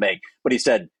decision to make. But he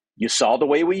said, you saw the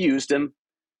way we used him.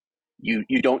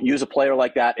 You don't use a player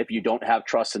like that if you don't have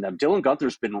trust in them. Dylan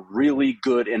Guenther's been really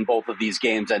good in both of these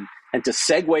games. And to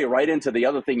segue right into the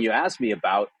other thing you asked me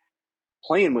about,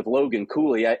 playing with Logan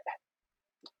Cooley,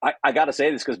 I got to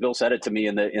say this because Bill said it to me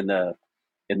in the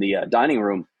dining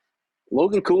room.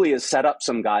 Logan Cooley has set up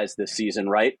some guys this season,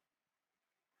 right?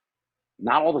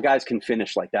 Not all the guys can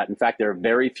finish like that. In fact, there are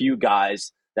very few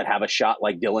guys that have a shot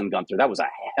like Dylan Guenther. That was a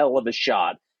hell of a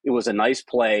shot. It was a nice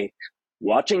play.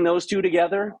 Watching those two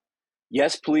together,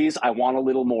 yes, please, I want a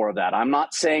little more of that. I'm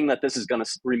not saying that this is going to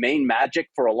remain magic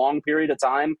for a long period of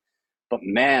time, but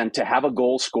man, to have a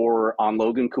goal scorer on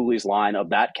Logan Cooley's line of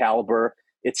that caliber,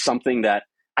 it's something that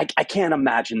I can't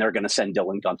imagine they're going to send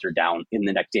Dylan Guenther down in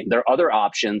the next game. There are other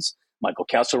options. Michael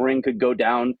Kesselring could go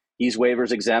down. He's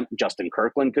waivers exempt. Justin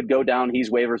Kirkland could go down.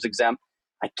 He's waivers exempt.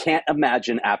 I can't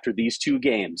imagine after these two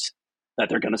games that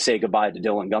they're going to say goodbye to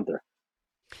Dylan Guenther.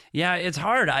 Yeah, it's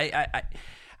hard.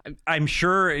 I'm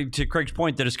sure, to Craig's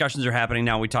point, the discussions are happening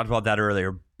now. We talked about that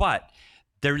earlier. But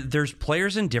there's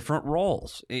players in different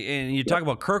roles. And you talk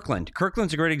about Kirkland.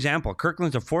 Kirkland's a great example.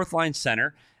 Kirkland's a fourth-line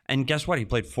center. And guess what? He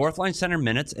played fourth-line center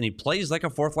minutes, and he plays like a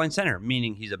fourth-line center,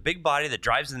 meaning he's a big body that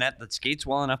drives the net, that skates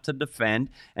well enough to defend,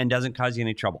 and doesn't cause you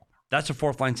any trouble. That's a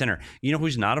fourth-line center. You know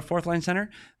who's not a fourth-line center?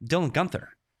 Dylan Guenther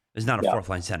is not a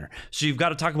fourth-line center. So you've got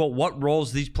to talk about what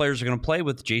roles these players are going to play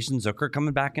with Jason Zucker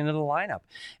coming back into the lineup.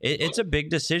 It's a big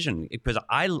decision because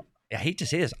I hate to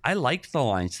say this, I liked the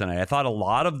lines tonight. I thought a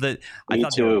lot of they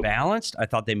were balanced. I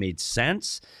thought they made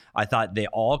sense. I thought they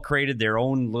all created their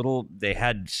own they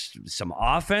had some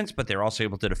offense, but they're also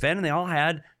able to defend, and they all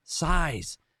had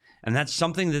size. And that's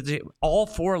something that all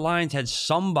four lines had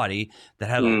somebody that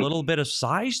had a little bit of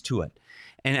size to it.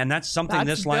 And that's something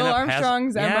this lineup Bill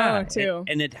Armstrong's MO too.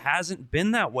 And it hasn't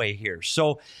been that way here.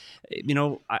 So,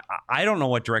 I don't know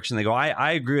what direction they go.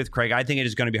 I agree with Craig. I think it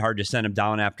is going to be hard to send him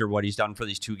down after what he's done for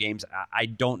these two games. I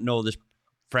don't know. This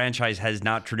franchise has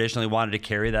not traditionally wanted to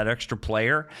carry that extra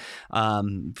player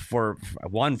for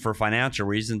financial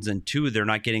reasons, and two, they're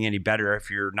not getting any better if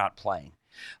you're not playing.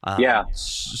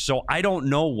 So I don't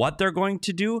know what they're going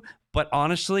to do, but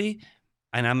honestly,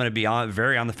 and I'm going to be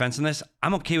very on the fence on this,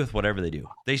 I'm okay with whatever they do.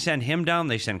 They send him down,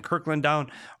 they send Kirkland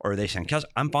down, or they send Kels.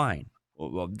 I'm fine.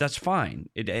 Well, that's fine.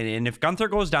 And if Guenther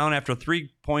goes down after 3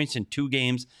 points in 2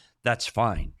 games, that's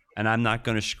fine. And I'm not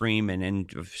going to scream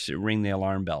and ring the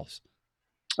alarm bells.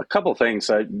 A couple of things,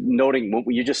 noting what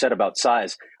you just said about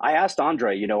size. I asked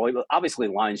Andre, obviously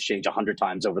lines change 100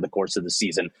 times over the course of the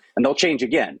season, and they'll change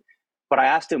again. But I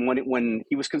asked him when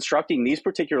he was constructing these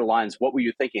particular lines, what were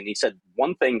you thinking? He said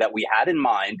one thing that we had in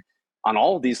mind on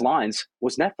all of these lines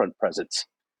was net front presence.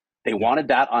 They wanted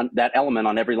that element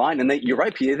on every line, and you're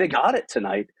right, Peter, they got it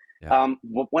tonight. Yeah.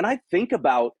 When I think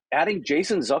about adding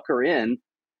Jason Zucker in,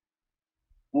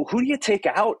 well, who do you take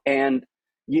out? And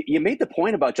you made the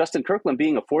point about Justin Kirkland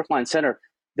being a fourth line center.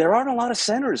 There aren't a lot of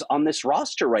centers on this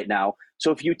roster right now.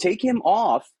 So if you take him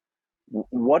off,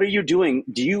 what are you doing?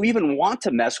 Do you even want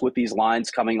to mess with these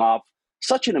lines coming off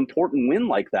such an important win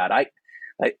like that?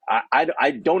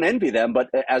 I don't envy them, but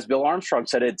as Bill Armstrong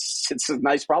said, it's a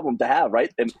nice problem to have,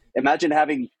 right? And imagine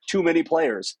having too many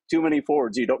players, too many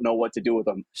forwards. You don't know what to do with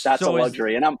them. That's a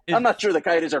luxury, and I'm not sure the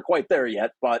Coyotes are quite there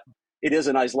yet, but it is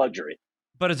a nice luxury.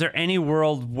 But is there any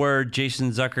world where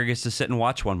Jason Zucker gets to sit and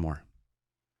watch one more?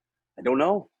 I don't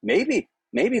know. Maybe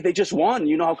they just won.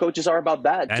 You know how coaches are about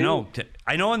that, too.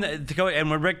 I know.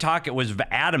 And when Rick Tocchet was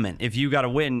adamant, if you got a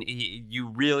win, you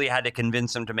really had to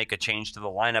convince him to make a change to the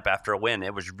lineup after a win.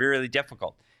 It was really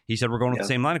difficult. He said, "We're going with the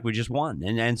same lineup. We just won."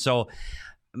 And so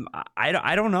I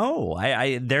don't know.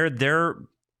 They're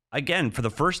again, for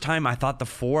the first time, I thought the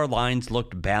 4 lines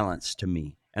looked balanced to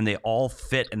me. And they all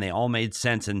fit and they all made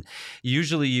sense. And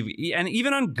usually, and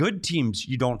even on good teams,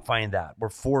 you don't find that where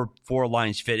four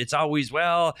lines fit. It's always, 2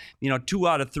 out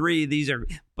of 3. These are,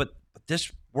 but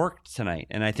this worked tonight.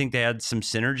 And I think they had some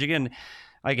synergy. And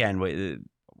again,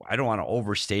 I don't want to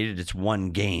overstate it. It's one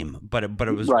game, but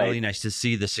it was really nice to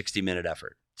see the 60-minute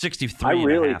effort,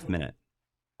 63.5 minute.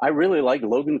 I really liked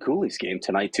Logan Cooley's game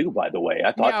tonight too, by the way.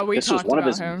 I thought this was one of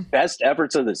his best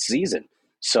efforts of the season.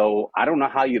 So I don't know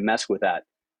how you mess with that.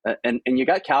 And you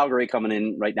got Calgary coming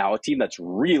in right now, a team that's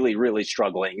really, really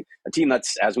struggling, a team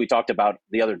that's, as we talked about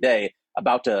the other day,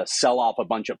 about to sell off a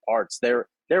bunch of parts. They're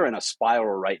in a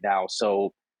spiral right now.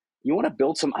 So you want to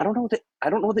build some. I don't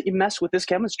know that you mess with this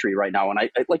chemistry right now. And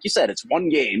I like you said, it's one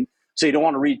game, so you don't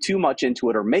want to read too much into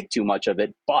it or make too much of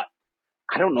it. But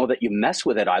I don't know that you mess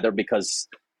with it either because,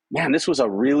 man, this was a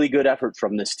really good effort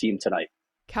from this team tonight.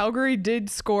 Calgary did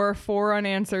score 4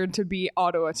 unanswered to beat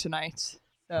Ottawa tonight.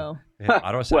 So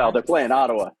well, they're playing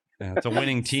Ottawa. Yeah, it's a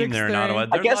winning team there in Ottawa.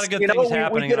 There's a lot of good things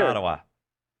happening in Ottawa.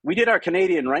 We did our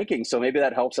Canadian ranking, so maybe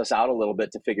that helps us out a little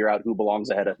bit to figure out who belongs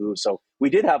ahead of who. So we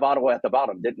did have Ottawa at the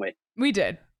bottom, didn't we? We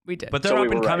did. But they're up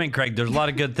and coming, Craig. There's a lot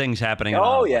of good things happening in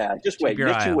Ottawa. Yeah. Just wait.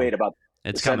 Just wait about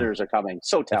the Senators are coming.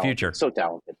 So talented. So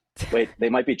talented. Wait, they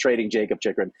might be trading Jacob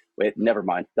Chikrin. Wait, never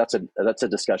mind. That's a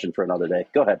discussion for another day.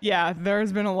 Go ahead. Yeah,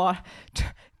 there's been a lot.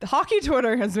 The hockey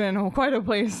Twitter has been quite a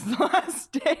place the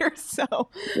last day or so.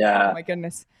 Yeah. Oh my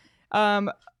goodness.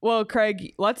 Well,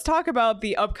 Craig, let's talk about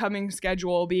the upcoming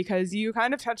schedule, because you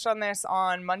kind of touched on this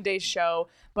on Monday's show,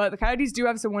 but the Coyotes do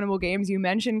have some winnable games. You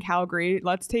mentioned Calgary.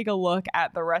 Let's take a look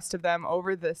at the rest of them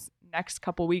over this next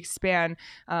couple weeks span.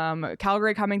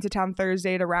 Calgary coming to town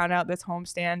Thursday to round out this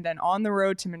homestand, then on the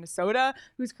road to Minnesota,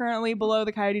 who's currently below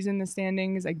the Coyotes in the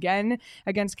standings, again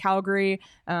against Calgary,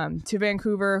 to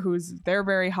Vancouver, they're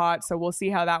very hot, so we'll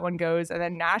see how that one goes, and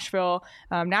then Nashville.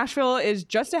 Nashville is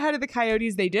just ahead of the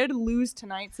Coyotes. They did lose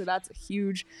tonight, so that's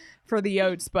huge for the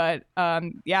Yotes, but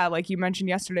yeah, like you mentioned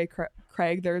yesterday,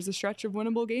 Craig, there's a stretch of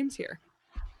winnable games here.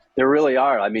 There really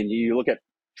are. I mean, you look at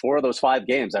 4 of those 5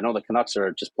 games. I know the Canucks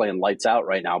are just playing lights out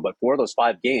right now, but 4 of those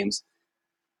 5 games,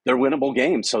 they're winnable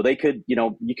games. So they could,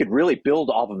 you could really build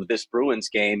off of this Bruins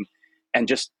game and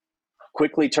just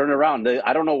quickly turn around.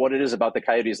 I don't know what it is about the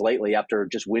Coyotes lately after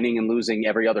just winning and losing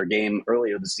every other game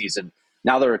earlier this season.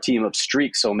 Now they're a team of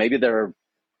streaks. So maybe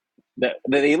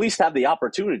they at least have the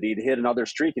opportunity to hit another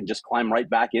streak and just climb right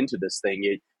back into this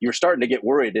thing. You're starting to get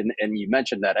worried. And you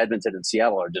mentioned that Edmonton and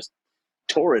Seattle are just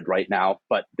torrid right now,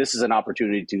 but this is an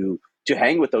opportunity to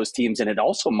hang with those teams, and it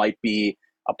also might be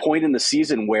a point in the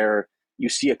season where you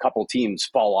see a couple teams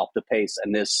fall off the pace,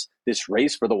 and this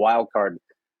race for the wild card,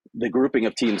 the grouping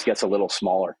of teams gets a little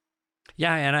smaller.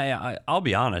 Yeah, and I'll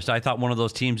be honest, I thought one of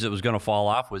those teams that was going to fall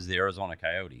off was the Arizona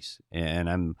Coyotes,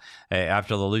 and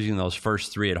after losing those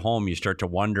first 3 at home, you start to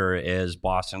wonder, is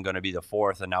Boston going to be the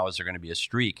 4th, and now is there going to be a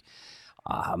streak?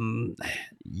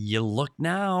 You look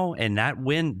now, and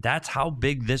that's how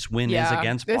big this win is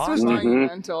against Boston. This was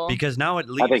monumental. Because now it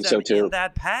leaves them in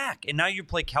that pack. And now you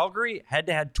play Calgary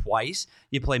head-to-head twice.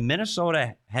 You play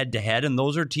Minnesota head-to-head, and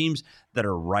those are teams that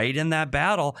are right in that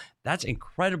battle. That's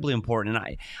incredibly important.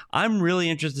 And I'm really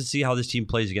interested to see how this team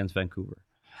plays against Vancouver.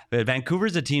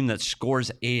 Vancouver's a team that scores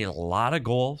a lot of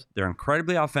goals. They're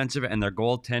incredibly offensive, and their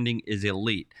goaltending is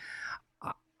elite.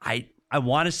 I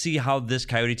want to see how this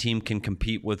Coyote team can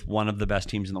compete with one of the best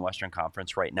teams in the Western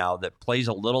Conference right now that plays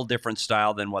a little different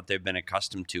style than what they've been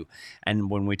accustomed to. And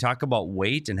when we talk about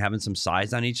weight and having some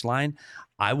size on each line,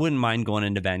 I wouldn't mind going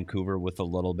into Vancouver with a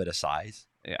little bit of size.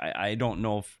 I don't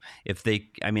know if they,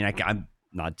 I mean, I'm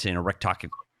not saying a Rick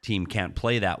Tocchet team can't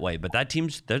play that way, but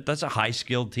that's a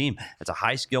high-skilled team. It's a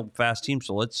high-skilled, fast team,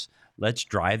 so let's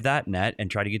drive that net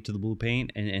and try to get to the blue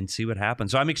paint and see what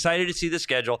happens. So I'm excited to see the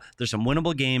schedule. There's some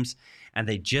winnable games, and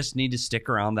they just need to stick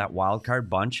around that wild card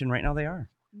bunch, and right now they are.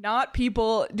 Not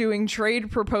people doing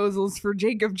trade proposals for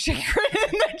Jacob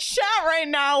Chikrin in the chat right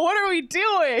now. What are we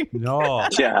doing? No.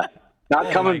 Yeah.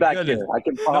 Not coming back here. I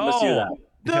can promise you that.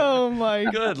 Oh, my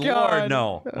God. Good Lord,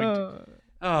 no.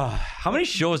 How many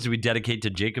shows did we dedicate to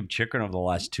Jacob Chikrin over the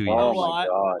last 2 years? Oh, my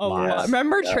God. A lot.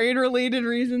 Remember trade-related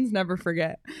reasons? Never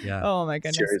forget. Yeah. Oh, my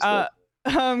goodness.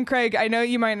 Craig, I know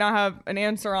you might not have an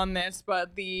answer on this,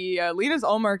 but the Linus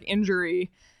Ullmark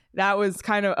injury, that was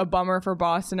kind of a bummer for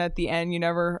Boston at the end. You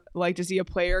never like to see a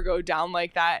player go down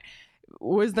like that.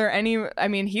 Was there any, I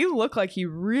mean, he looked like he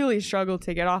really struggled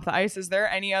to get off the ice. Is there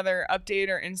any other update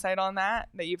or insight on that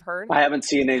you've heard? I haven't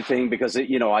seen anything because,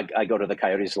 I go to the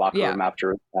Coyotes locker room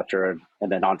after,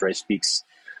 and then Andre speaks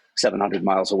 700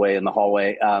 miles away in the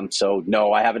hallway. So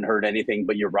no, I haven't heard anything,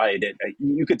 but you're right.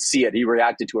 You could see it. He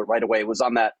reacted to it right away. It was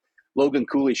on that Logan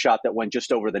Cooley shot that went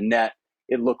just over the net.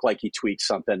 It looked like he tweaked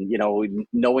something,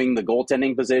 knowing the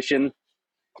goaltending position.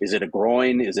 Is it a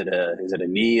groin? Is it a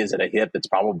knee? Is it a hip? It's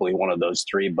probably one of those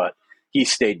 3, but he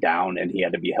stayed down and he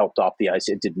had to be helped off the ice.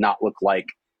 It did not look like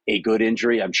a good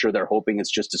injury. I'm sure they're hoping it's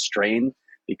just a strain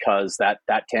because that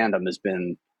tandem has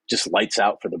been just lights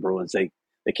out for the Bruins. They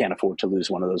can't afford to lose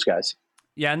one of those guys.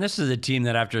 Yeah, and this is a team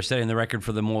that after setting the record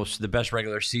for the best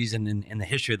regular season in the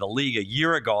history of the league a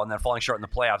year ago and then falling short in the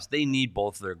playoffs, they need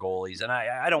both their goalies. And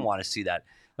I don't want to see that.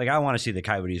 Like, I want to see the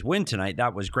Coyotes win tonight.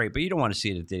 That was great. But you don't want to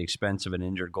see it at the expense of an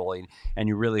injured goalie. And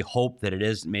you really hope that it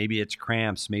is. Maybe it's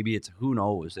cramps. Maybe it's, who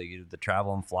knows, the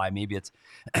travel and fly. Maybe it's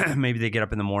maybe they get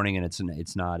up in the morning and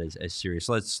it's not as serious.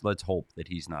 Let's hope that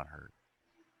he's not hurt.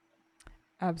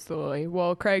 Absolutely.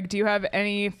 Well, Craig, do you have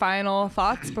any final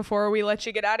thoughts before we let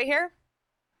you get out of here?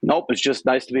 Nope. It's just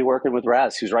nice to be working with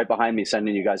Raz, who's right behind me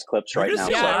sending you guys clips right now.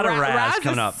 Yeah, a lot of Raz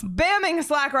coming up. Spamming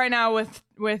Slack right now with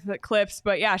the clips.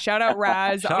 But yeah, shout out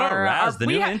Raz. Shout out Raz, the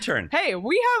new intern. Hey,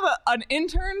 we have an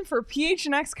intern for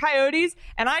PHNX Coyotes,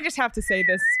 and I just have to say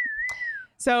this.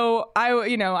 So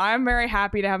I'm very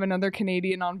happy to have another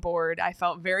Canadian on board. I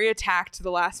felt very attacked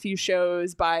the last few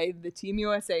shows by the Team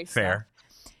USA stuff. Fair.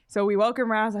 So we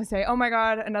welcome Raz. I say, oh my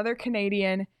God, another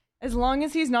Canadian. As long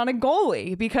as he's not a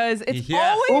goalie, because it's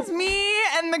always me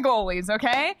and the goalies,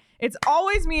 okay? It's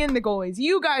always me and the goalies.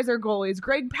 You guys are goalies.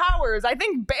 Greg Powers. I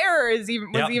think Bear was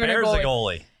even Bear's a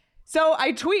goalie. So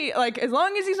I tweet, like, as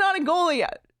long as he's not a goalie.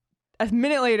 A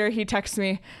minute later, he texts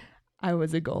me, I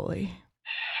was a goalie.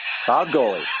 Proud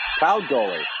goalie.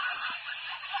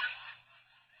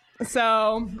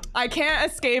 So I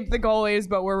can't escape the goalies,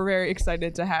 but we're very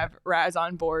excited to have Raz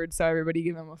on board. So everybody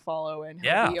give him a follow and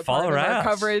he'll be a part of our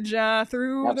coverage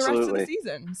through the rest of the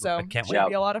season. So it should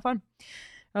be a lot of fun.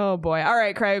 Oh, boy. All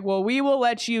right, Craig. Well, we will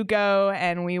let you go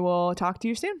and we will talk to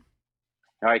you soon.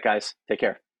 All right, guys. Take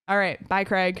care. All right. Bye,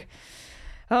 Craig.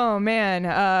 Oh, man.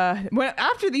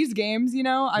 After these games,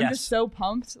 I'm just so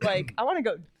pumped. Like, I want to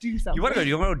go do something. You want to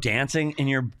go dancing in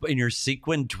your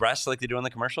sequin dress like they do in the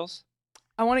commercials?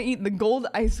 I want to eat the gold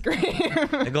ice cream.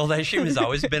 The gold ice cream has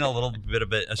always been a little bit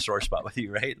of a sore spot with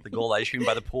you, right? The gold ice cream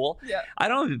by the pool. Yeah. I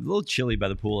don't know, a little chilly by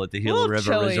the pool at the Gila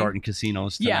River Resort and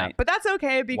Casinos tonight. Yeah, but that's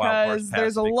okay because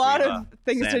there's a lot of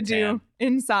things to do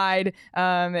inside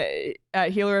at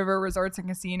Gila River Resorts and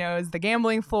Casinos. The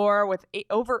gambling floor with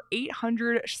over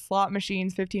 800 slot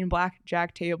machines, 15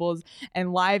 blackjack tables,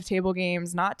 and live table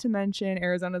games, not to mention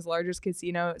Arizona's largest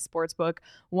casino sportsbook.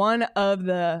 One of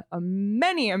the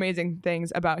many amazing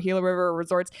things about Gila River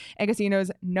Resorts and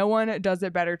Casinos. No one does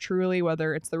it better, truly,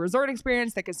 whether it's the resort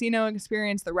experience, the casino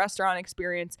experience, the restaurant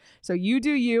experience. So you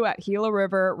do you at Gila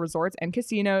River Resorts and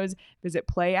Casinos. Visit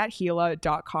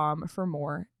playatgila.com for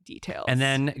more details. And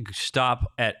then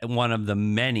stop at one of the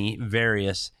many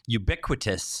various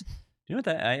ubiquitous. You know what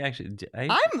that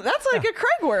that's like a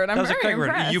Craig word. I'm very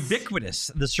impressed.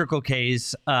 Ubiquitous. The Circle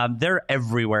K's. They're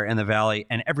everywhere in the valley,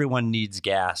 and everyone needs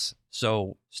gas.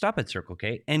 So stop at Circle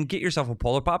K and get yourself a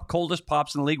Polar Pop, coldest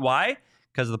pops in the league. Why?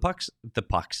 Because of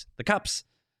the cups,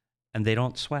 and they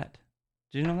don't sweat.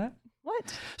 Do you know that?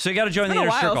 What? So you got to join the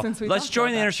Inner Circle. Let's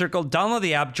join the Inner Circle. Download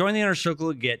the app. Join the Inner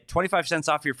Circle. Get 25 cents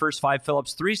off your first 5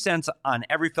 fill-ups, 3 cents on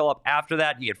every fill-up after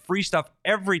that. You get free stuff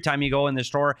every time you go in the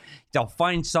store. They'll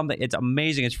find something. It's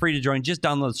amazing. It's free to join. Just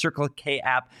download the Circle K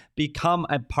app. Become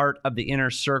a part of the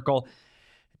Inner Circle.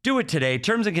 Do it today.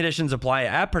 Terms and conditions apply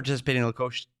at participating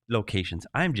locations.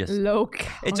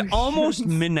 It's almost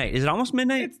midnight. Is it almost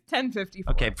midnight? It's 10:54.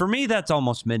 Okay, for me, that's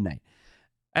almost midnight.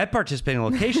 At participating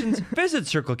locations, visit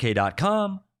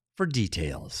CircleK.com for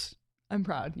details. I'm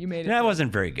proud. You made it. That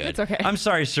wasn't very good. It's okay. I'm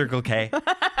sorry, Circle K.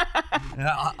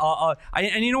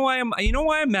 And you know why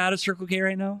I'm mad at Circle K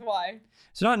right now? Why?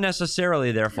 It's not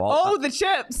necessarily their fault. Oh, the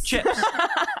chips.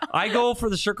 I go for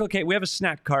the Circle K. We have a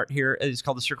snack cart here. It's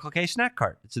called the Circle K snack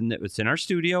cart. It's in our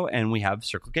studio, and we have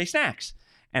Circle K snacks.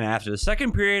 And after the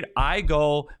second period, I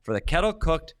go for the kettle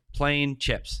cooked plain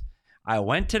chips. I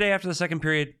went today after the second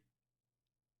period.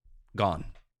 Gone.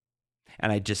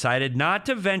 And I decided not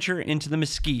to venture into the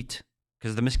mesquite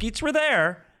because the mesquites were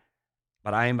there,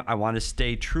 but I want to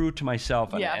stay true to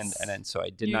myself. And so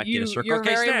I did not get a Circle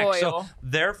K snack. Loyal. So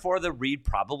therefore the read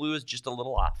probably was just a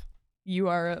little off. You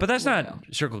are But that's not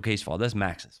Circle K's fault. That's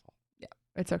Max's fault. Yeah,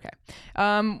 it's okay.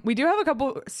 We do have a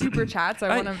couple super chats.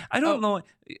 I don't know.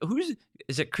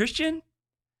 Is it Christian?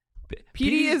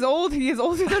 PD is old. He is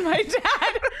older than my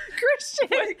dad. Christian.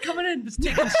 Wait, coming in, just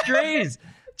taking strays.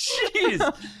 Jeez.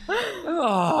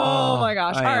 Oh my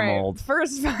gosh. All right. Old.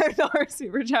 First $5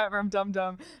 super chat from Dum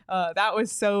Dum. That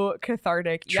was so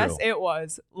cathartic. True. Yes, it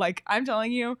was. Like, I'm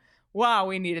telling you, wow,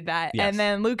 we needed that. Yes. And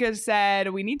then Lucas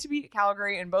said, we need to beat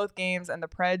Calgary in both games and the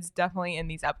Preds definitely in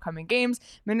these upcoming games.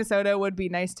 Minnesota would be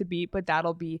nice to beat, but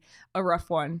that'll be a rough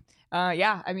one.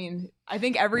 Yeah, I mean, I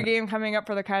think every game coming up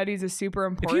for the Coyotes is super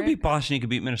important. If you beat Boston, you can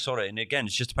beat Minnesota. And again,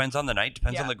 it just depends on the night,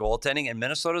 depends on the goaltending. And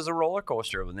Minnesota's a roller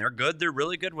coaster. When they're good, they're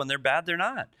really good. When they're bad, they're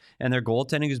not. And their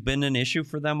goaltending has been an issue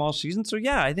for them all season. So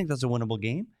yeah, I think that's a winnable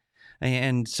game.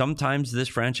 And sometimes this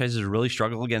franchise has really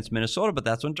struggled against Minnesota, but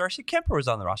that's when Darcy Kemper was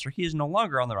on the roster. He is no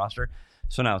longer on the roster.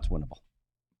 So now it's winnable.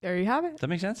 There you have it. Does that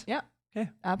make sense? Yeah. Okay.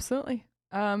 Absolutely.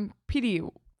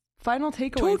 PD, final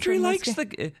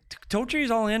takeaway. Totri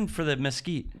is all in for the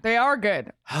mesquite. They are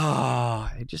good. Oh,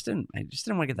 I just didn't want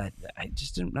to get that.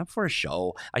 Not for a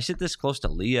show. I sit this close to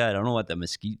Leah. I don't know what the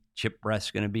mesquite chip breast's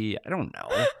going to be. I don't know.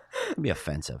 It's going to be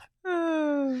offensive.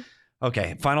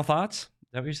 Okay. Final thoughts? Is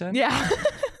that what you said? Yeah.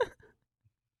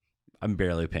 I'm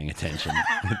barely paying attention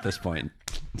at this point.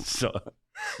 So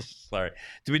sorry.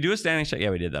 Did we do a standing shot? Yeah,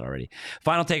 we did that already.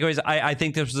 Final takeaways. I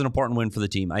think this was an important win for the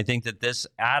team. I think that this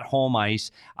at home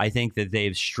ice, I think that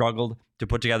they've struggled to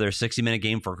put together a 60-minute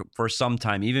game for some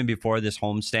time. Even before this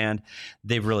homestand,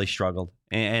 they've really struggled.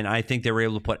 And I think they were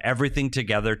able to put everything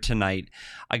together tonight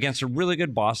against a really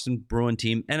good Boston Bruin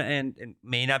team. And it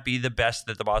may not be the best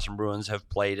that the Boston Bruins have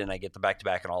played, and I get the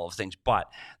back-to-back and all of things, but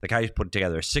the Coyotes put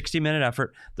together a 60-minute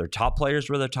effort. Their top players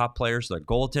were their top players. Their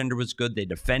goaltender was good. They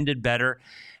defended better,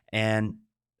 and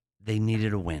they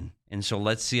needed a win. And so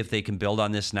let's see if they can build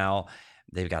on this now.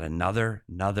 They've got another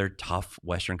tough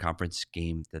Western Conference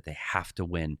game that they have to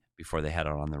win before they head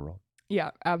out on the road.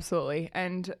 Yeah, absolutely.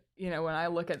 And, when I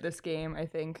look at this game, I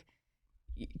think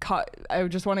I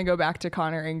just want to go back to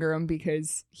Connor Ingram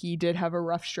because he did have a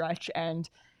rough stretch, and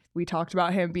we talked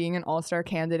about him being an all-star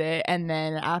candidate. And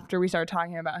then after we started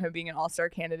talking about him being an all-star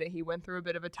candidate, he went through a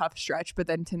bit of a tough stretch. But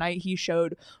then tonight he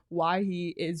showed why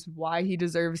he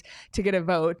deserves to get a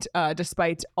vote,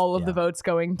 despite all of the votes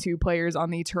going to players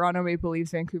on the Toronto Maple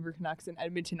Leafs, Vancouver Canucks, and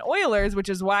Edmonton Oilers, which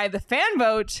is why the fan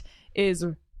vote is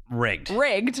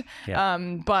rigged.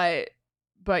 Yeah.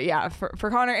 But yeah, for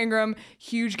Connor Ingram,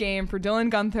 huge game. For Dylan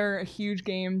Guenther, a huge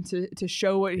game to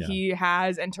show what he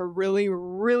has and to really,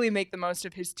 really make the most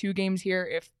of his 2 games here,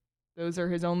 if those are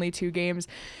his only 2 games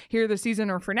here this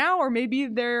season or for now, or maybe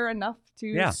they're enough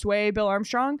to sway Bill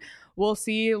Armstrong. We'll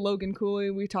see. Logan Cooley,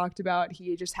 we talked about,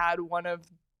 he just had one of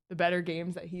the better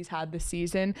games that he's had this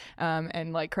season.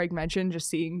 And like Craig mentioned, just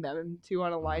seeing them 2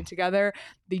 on a line together,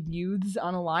 the youths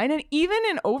on a line, and even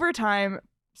in overtime,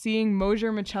 seeing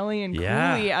Mosier, Michelli, and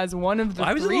Cooley as one of the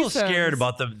I was a little threesomes. Scared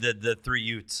about the 3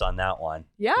 youths on that one.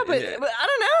 Yeah, but I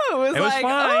don't know. It was like,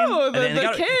 fine. oh,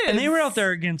 the kids. And they were out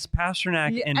there against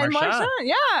Pasternak and Marchand.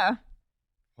 Yeah.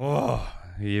 Oh,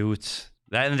 youths.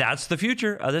 That's the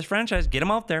future of this franchise. Get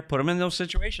them out there. Put them in those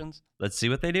situations. Let's see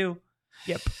what they do.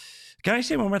 Yep. Can I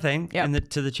say one more thing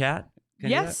to the chat?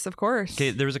 Yes, of course.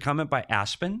 Okay, there was a comment by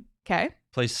Aspen. Okay.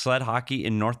 Plays sled hockey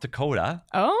in North Dakota.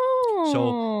 Oh.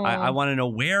 So I want to know,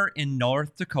 where in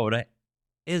North Dakota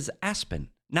is Aspen?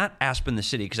 Not Aspen the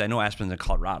city, because I know Aspen's in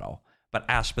Colorado, but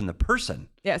Aspen the person.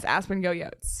 Yes, Aspen Go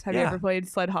Yotes. Have you ever played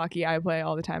sled hockey? I play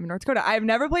all the time in North Dakota. I've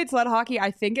never played sled hockey. I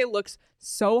think it looks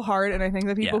so hard, and I think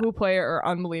the people who play it are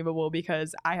unbelievable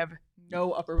because I have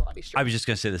no upper body strength. I was just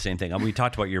going to say the same thing. We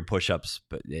talked about your push-ups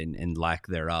and lack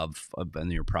thereof,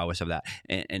 and your prowess of that.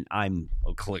 And I'm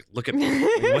look at me.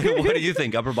 What do you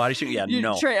think? Upper body strength? Yeah, you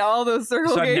no. Try all those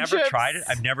circle I've never chips. tried it.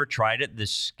 I've never tried it. The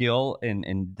skill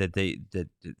and that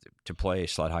to play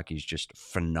sled hockey is just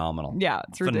phenomenal. Yeah,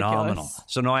 it's ridiculous. Phenomenal.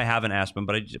 So no, I haven't Aspen,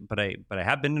 but I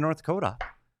have been to North Dakota.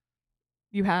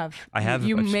 You have. I have.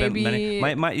 You I've spent maybe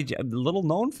my little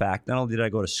known fact. Not only did I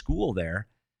go to school there,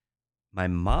 my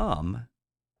mom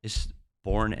is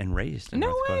born and raised in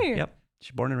North Dakota. way. Yep.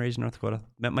 She's born and raised in North Dakota.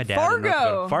 Met my dad Fargo. in North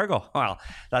Dakota. Fargo. Well,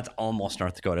 that's almost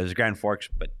North Dakota. It's Grand Forks,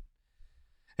 but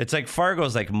it's like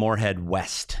Fargo's like Moorhead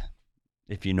West.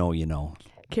 If you know, you know.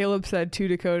 Caleb said 2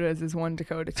 Dakotas is 1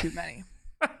 Dakota too many.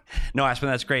 No, Aspen,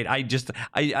 that's great.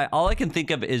 I all I can think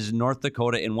of is North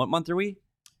Dakota. In what month are we?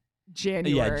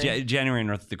 January. Yeah, January in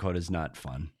North Dakota is not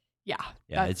fun. Yeah.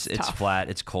 Yeah, it's flat,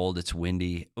 it's cold, it's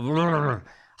windy.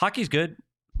 Hockey's good.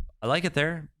 I like it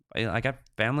there. I got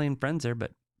family and friends there,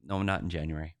 but no, not in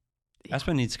January. Yeah.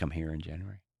 Aspen needs to come here in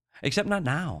January. Except not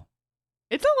now.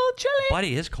 It's a little chilly.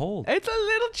 Buddy, it's cold. It's a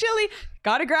little chilly.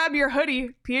 Gotta grab your hoodie.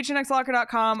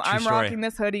 PHNXLocker.com. I'm rocking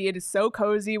this hoodie. It is so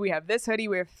cozy. We have this hoodie.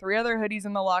 We have 3 other hoodies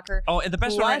in the locker. Oh, and the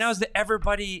best one right now is the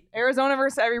Everybody Arizona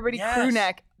versus Everybody crew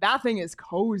neck. That thing is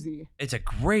cozy. It's a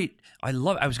great. I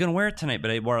love it. I was going to wear it tonight, but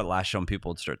I wore it last show and people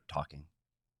would start talking.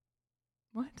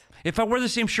 What? If I wore the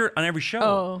same shirt on every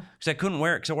show, because I couldn't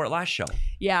wear it because I wore it last show.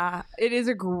 Yeah, it is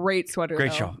a great sweater.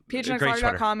 Great show.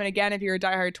 PHNXLocker.com. And again, if you're a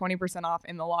diehard, 20% off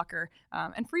in the locker.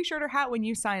 And free shirt or hat when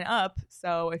you sign up.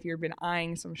 So if you've been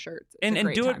eyeing some shirts. And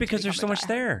do it because there's so much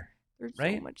there. There's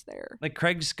right? so much there. Like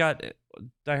Craig's got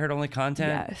diehard only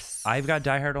content. Yes. I've got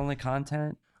diehard only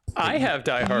content. I have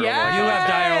diehard only. You have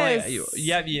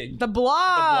diehard only. The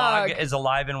blog. The blog is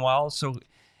alive and well. So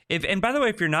and by the way,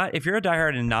 if you're a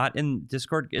diehard and not in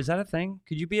Discord, is that a thing?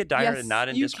 Could you be a diehard and not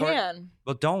in Discord? You can.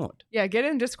 Well, don't. Yeah, get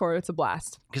in Discord. It's a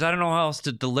blast. Because I don't know how else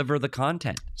to deliver the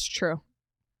content. It's true.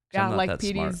 Yeah, like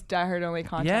PD's diehard only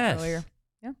content earlier.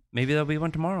 Yeah. Maybe there'll be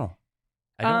one tomorrow.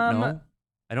 I don't know.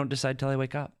 I don't decide till I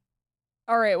wake up.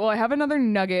 All right. Well, I have another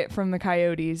nugget from the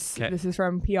Coyotes. Okay. This is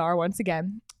from PR once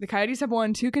again. The Coyotes have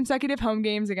won 2 consecutive home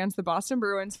games against the Boston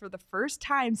Bruins for the first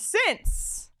time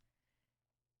since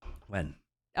when?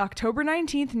 October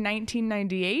 19th,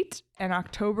 1998 and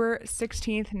October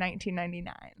 16th,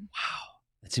 1999. Wow.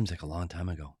 That seems like a long time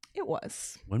ago. It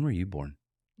was. When were you born?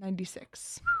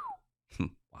 96.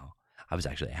 Wow. I was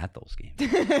actually at those games.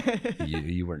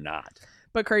 You were not.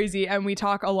 but crazy. And we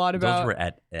talk a lot about... Those were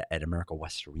at America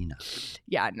West Arena.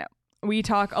 Yeah, no. We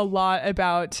talk a lot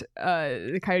about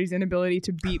the Coyotes' inability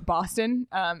to beat Boston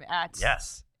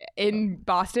in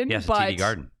Boston. Yes, but TD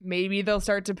Garden. Maybe they'll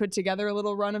start to put together a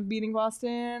little run of beating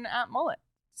Boston at Mullet.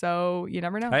 So you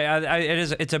never know.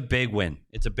 It's a big win.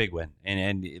 It's a big win,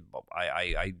 and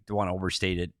I don't want to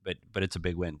overstate it, but it's a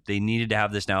big win. They needed to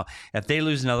have this now. If they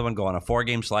lose another one, go on a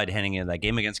 4-game slide heading into that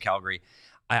game against Calgary,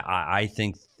 I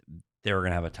think they were going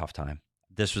to have a tough time.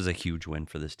 This was a huge win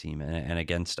for this team, and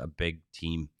against a big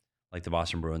team like the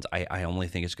Boston Bruins, I only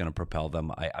think it's going to propel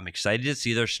them. I'm excited to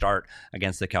see their start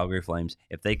against the Calgary Flames.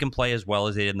 If they can play as well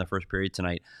as they did in the first period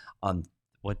tonight on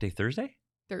what day? Thursday.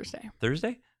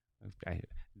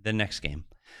 The next game.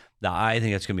 I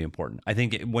think that's going to be important. I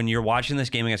think when you're watching this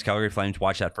game against Calgary Flames,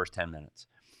 watch that first 10 minutes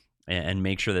and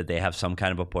make sure that they have some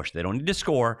kind of a push. They don't need to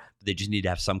score, but they just need to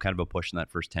have some kind of a push in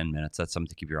that first 10 minutes. That's something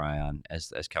to keep your eye on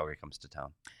as Calgary comes to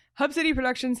town. Hub City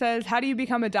Production says, how do you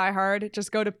become a diehard?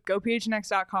 Just go to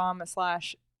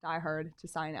gophnx.com/diehard to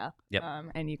sign up. Yep.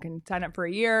 And you can sign up for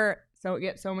a year. So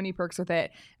get so many perks with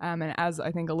it. And as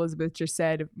I think Elizabeth just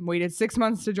said, waited 6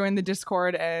 months to join the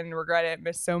Discord and regret it.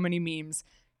 Missed so many memes.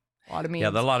 A lot of memes. Yeah,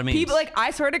 a lot of memes. People, like,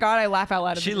 I swear to God, I laugh out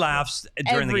loud. She laughs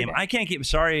during the game. Day. I can't keep,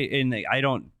 sorry, I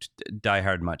don't die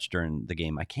hard much during the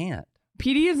game. I can't.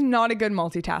 PD is not a good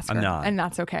multitasker. I'm not. And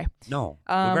that's okay. No.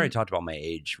 We've already talked about my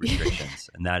age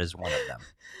restrictions, and that is one of them.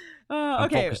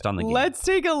 Okay, focused on the game. Let's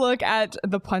take a look at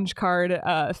the punch card.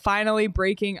 Finally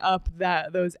breaking up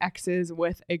those X's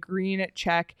with a green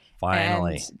check.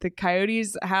 Finally. And the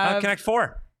Coyotes have... Connect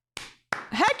 4.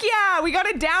 Heck yeah! We got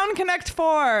it down Connect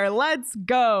 4. Let's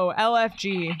go,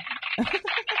 LFG.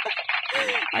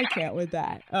 I can't with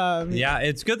that. Yeah,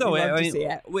 it's good though.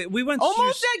 We went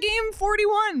almost at game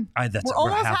 41. We're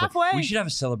almost halfway. We should have a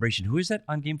celebration. Who is that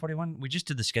on game 41? We just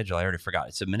did the schedule. I already forgot.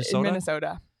 It's in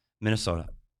Minnesota? Minnesota.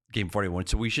 Game 41.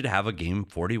 So we should have a game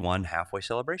 41 halfway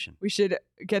celebration. We should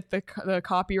get the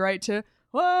copyright to...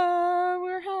 Whoa,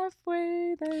 we're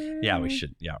halfway there. Yeah, we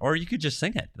should. Yeah, or you could just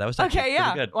sing it. That was okay.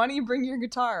 Yeah, good. Why don't you bring your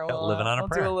guitar? Living on a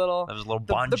prayer. Do a little. That was a little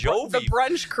Bon Jovi. The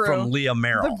brunch crew from Leah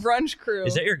Merrill. The brunch crew.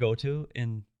 Is that your go-to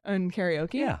in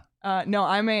karaoke? Yeah. No,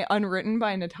 I'm a Unwritten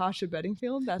by Natasha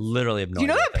Bedingfield. That's literally. Do you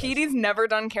know that Petey's never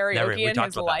done karaoke in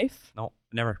his life? No,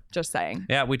 never. Just saying.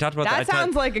 Yeah, we talked about that. That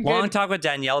sounds like a long talk with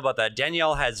Danielle about that.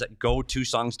 Danielle has go-to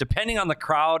songs depending on the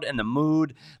crowd and the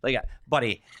mood. Like,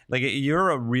 buddy, like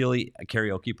you're a really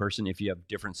karaoke person if you have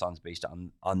different songs based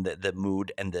on the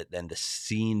mood and the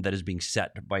scene that is being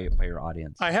set by your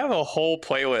audience. I have a whole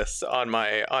playlist on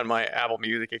my Apple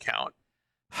Music account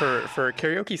for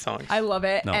karaoke songs. I love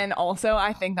it. No. And also,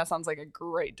 I think that sounds like a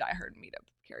great Die Hard meetup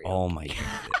karaoke. Oh my God.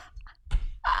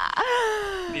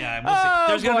 Yeah,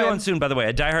 there's going to be one soon, by the way.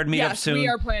 A Die Hard meetup soon. We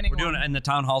are planning. We're doing it, and the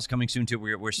town hall's coming soon too.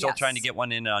 We're still trying to get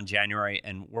one in on January,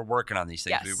 and we're working on these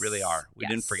things. Yes. We really are. We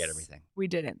didn't forget everything. We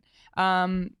didn't.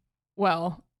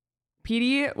 Well,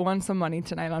 PD won some money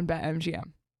tonight on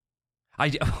BetMGM.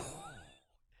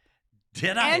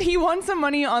 Did I? And he won some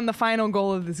money on the final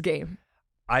goal of this game.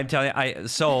 I'm telling you,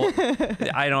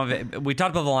 I don't. We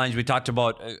talked about the lines. We talked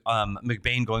about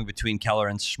McBain going between Keller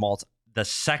and Schmaltz. The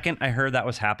second I heard that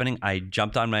was happening, I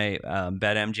jumped on my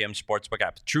BetMGM Sportsbook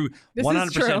app. True,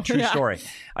 100% true story.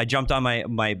 I jumped on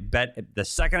my bet. The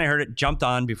second I heard it, jumped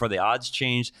on before the odds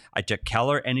changed. I took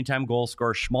Keller anytime goal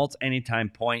score, Schmaltz anytime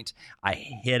point. I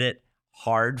hit it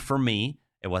hard for me.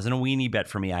 It wasn't a weenie bet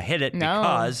for me. I hit it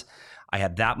because I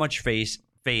had that much faith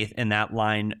in that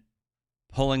line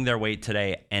pulling their weight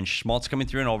today, and Schmaltz coming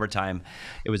through in overtime.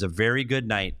 It was a very good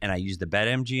night, and I used the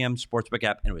BetMGM Sportsbook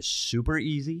app, and it was super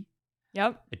easy.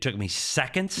 Yep. It took me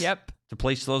seconds to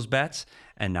place those bets,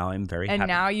 and now I'm very happy. And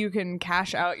now you can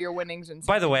cash out your winnings. And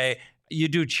by the way, you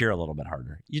do cheer a little bit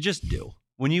harder. You just do.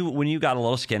 When you got a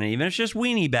little skin, and even if it's just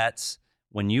weenie bets,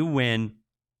 when you win,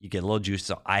 you get a little juice.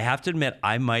 So I have to admit,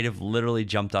 I might have literally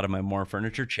jumped out of my More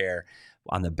Furniture chair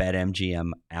on the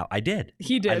BetMGM app. I did.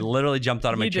 He did. I literally jumped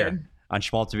out of my chair on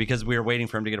Schmaltz because we were waiting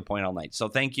for him to get a point all night. So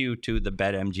thank you to the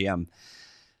BetMGM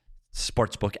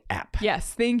Sportsbook app.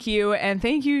 Yes, thank you. And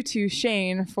thank you to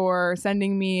Shane for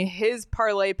sending me his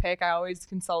parlay pick. I always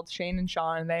consult Shane and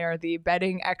Sean. They are the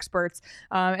betting experts.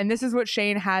 And this is what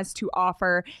Shane has to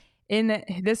offer in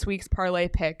this week's parlay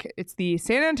pick. It's the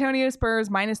San Antonio Spurs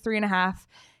 -3.5,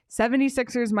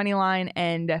 76ers money line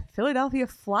and Philadelphia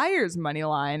Flyers money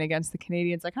line against the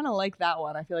Canadians. I kind of like that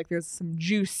one. I feel like there's some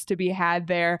juice to be had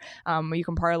there. You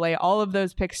can parlay all of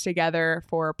those picks together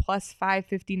for plus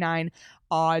 559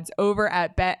 odds over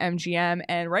at BetMGM.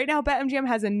 And right now, BetMGM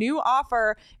has a new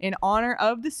offer in honor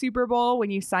of the Super Bowl.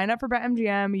 When you sign up for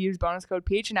BetMGM, use bonus code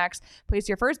PHNX. Place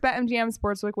your first BetMGM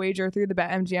Sportsbook wager through the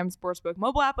BetMGM Sportsbook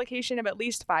mobile application of at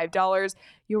least $5.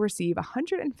 You'll receive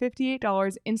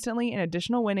 $158 instantly in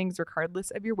additional winnings,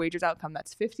 regardless of your wager's outcome.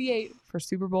 That's 58 for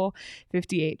Super Bowl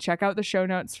 58. Check out the show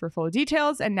notes for full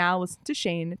details. And now listen to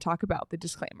Shane talk about the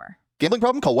disclaimer. Gambling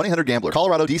problem? Call 1-800-GAMBLER.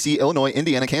 Colorado, D.C., Illinois,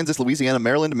 Indiana, Kansas, Louisiana,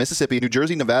 Maryland, Mississippi, New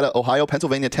Jersey, Nevada, Ohio,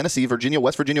 Pennsylvania, Tennessee, Virginia,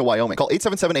 West Virginia, Wyoming. Call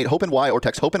 877-8-HOPE-NY or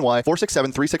text HOPE-NY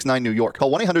 467-369 New York.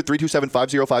 Call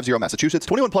 1-800-327-5050 Massachusetts.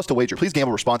 21 plus to wager. Please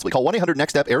gamble responsibly. Call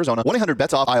 1-800-NEXT-STEP Arizona.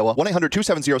 1-800-BETS-OFF Iowa.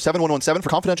 1-800-270-7117 for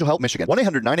confidential help Michigan.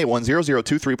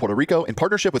 1-800-981-0023 Puerto Rico in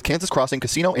partnership with Kansas Crossing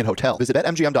Casino and Hotel. Visit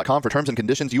BetMGM.com for terms and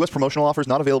conditions. U.S. promotional offers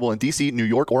not available in D.C., New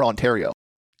York, or Ontario.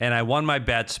 And I won my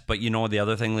bets, but you know the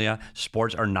other thing, Leah?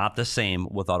 Sports are not the same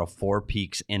without a Four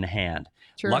Peaks in hand.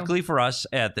 True. Luckily for us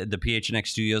at the PHNX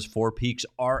studios, Four Peaks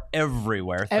are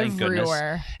everywhere, thank goodness.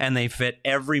 And they fit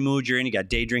every mood you're in. You got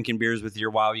day drinking beers with your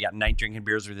Wow. You got night drinking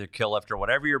beers with your Kill Lifter.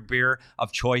 Whatever your beer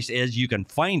of choice is, you can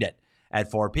find it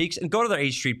at Four Peaks. And go to their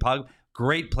 8th Street Pub.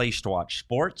 Great place to watch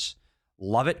sports.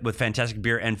 Love it with fantastic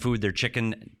beer and food. Their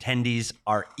chicken tendies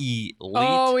are elite.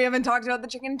 Oh, we haven't talked about the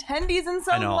chicken tendies in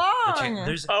so long.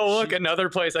 Look, another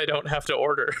place I don't have to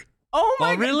order. Oh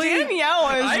my God, really? Danielle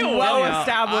is well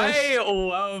established. I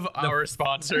love our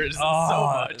sponsors so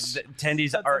much. The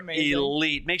tendies are amazing.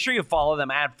 Elite. Make sure you follow them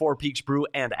at Four Peaks Brew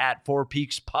and at Four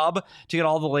Peaks Pub to get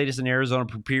all the latest in Arizona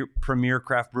Premier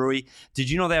Craft Brewery. Did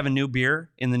you know they have a new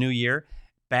beer in the new year?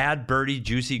 Bad Birdie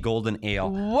Juicy Golden Ale.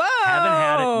 Whoa! Haven't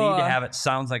had it. Need to have it.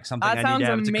 Sounds like something I need to have.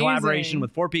 Amazing. It's a collaboration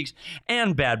with Four Peaks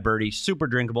and Bad Birdie. Super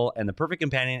drinkable and the perfect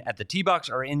companion at the tea box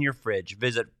or in your fridge.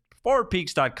 Visit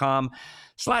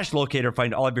fourpeaks.com/locator.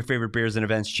 Find all of your favorite beers and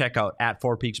events. Check out at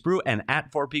Four Peaks Brew and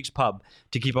at Four Peaks Pub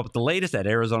to keep up with the latest at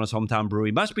Arizona's hometown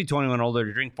brewery. Must be 21 or older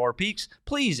to drink Four Peaks.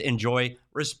 Please enjoy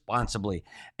responsibly.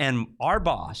 And our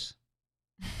boss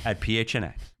at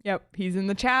PHNX. Yep, he's in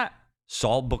the chat.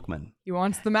 Saul Bookman. He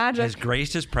wants the magic. Has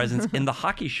graced his presence in the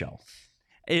hockey show.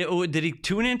 Did he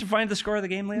tune in to find the score of the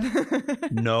game, Leah?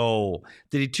 No.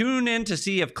 Did he tune in to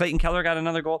see if Clayton Keller got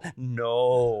another goal?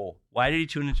 No. Why did he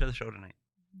tune into the show tonight?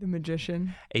 The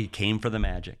magician. He came for the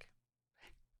magic.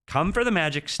 Come for the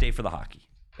magic, stay for the hockey.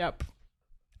 Yep.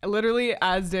 Literally,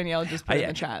 as Danielle just put in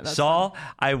the chat. Saul,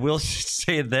 I will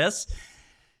say this.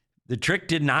 The trick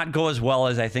did not go as well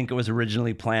as I think it was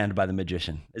originally planned by the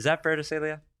magician. Is that fair to say,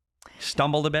 Leah?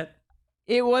 Stumbled a bit?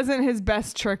 It wasn't his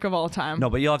best trick of all time.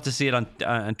 No, but you'll have to see it on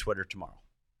Twitter tomorrow.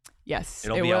 Yes,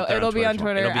 It'll be on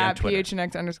Twitter at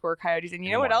PHNX_Coyotes. And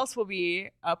you know what else will be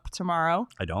up tomorrow?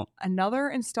 I don't. Another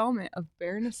installment of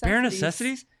Bare Necessities. Bare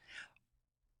Necessities?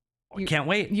 I can't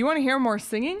wait. You want to hear more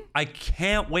singing? I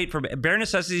can't wait for Bare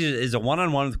Necessities is a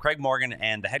one-on-one with Craig Morgan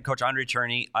and the head coach Andre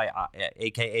Turney,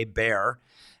 a.k.a. Bear,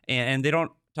 and they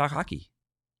don't talk hockey.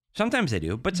 Sometimes they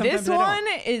do, but sometimes they don't. This one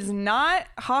is not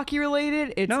hockey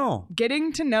related. It's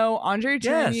getting to know Andre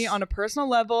Turney on a personal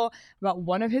level about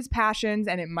one of his passions,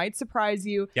 and it might surprise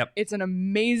you. Yep. It's an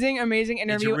amazing, amazing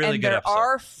interview, It's a really and good there episode.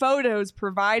 are photos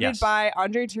provided by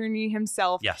Andre Turney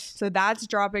himself. Yes. So that's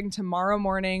dropping tomorrow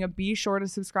morning. Be sure to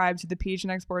subscribe to the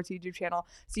PHNX Sports YouTube channel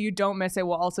so you don't miss it.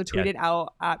 We'll also tweet it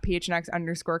out at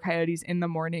PHNX_Coyotes in the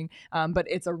morning. But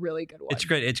it's a really good one. It's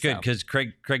great. It's good because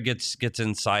Craig gets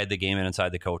inside the game and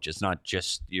inside the coach. It's not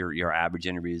just your average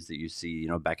interviews that you see,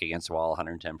 back against the wall,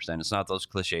 110%. It's not those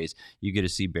cliches. You get to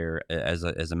see Bear as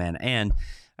a man. And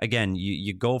again,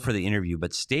 you go for the interview,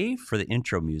 but stay for the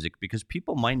intro music because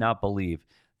people might not believe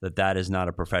that is not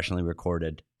a professionally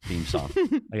recorded theme song.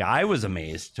 Like, I was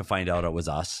amazed to find out it was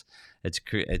us. It's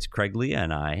Craig, Leah,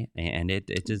 and I, and it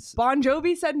is. Bon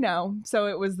Jovi said no, so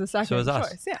it was the second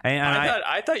choice. Yeah,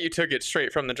 I thought you took it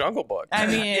straight from the Jungle Book. I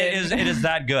mean, it is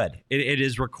that good. It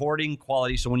is recording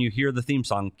quality. So when you hear the theme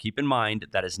song, keep in mind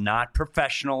that is not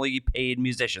professionally paid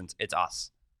musicians. It's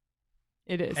us.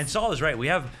 It is. And Saul is right. We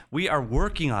are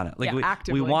working on it. Like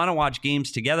actively. We want to watch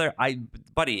games together.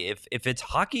 Buddy, if it's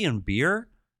hockey and beer,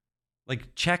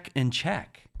 like check.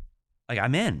 Like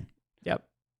I'm in. Yep.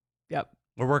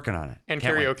 We're working on it. And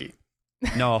Can't karaoke.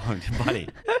 Wait. No, buddy.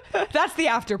 That's the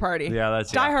after party. Yeah, that's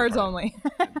the Diehards only. Oh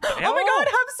my God,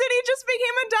 Hub City just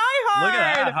became a diehard. Look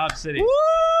at that, Hub City.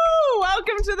 Woo!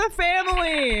 Welcome to the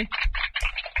family.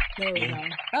 There we go.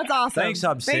 That's awesome. Thanks,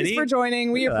 Hub City. Thanks for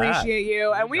joining. We appreciate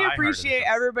you. And we diehard appreciate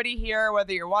everybody here,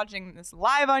 whether you're watching this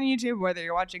live on YouTube, whether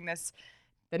you're watching this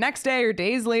the next day or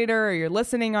days later, or you're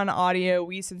listening on audio,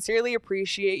 we sincerely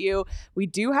appreciate you. We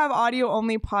do have audio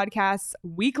only podcasts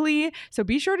weekly, so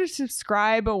be sure to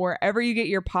subscribe wherever you get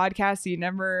your podcasts so you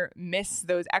never miss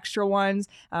those extra ones.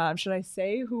 Should I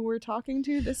say who we're talking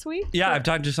to this week? Yeah, I'm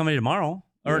talking to somebody tomorrow.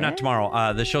 Or not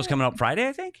tomorrow. The show's coming out Friday,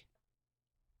 I think.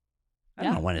 I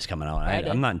don't know when it's coming out.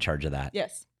 I'm not in charge of that.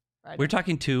 Yes. Friday. We're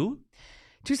talking to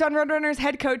Tucson Roadrunners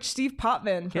head coach Steve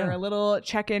Potvin for a little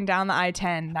check-in down the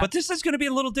I-10. But this is going to be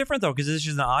a little different, though, because this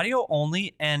is an audio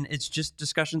only, and it's just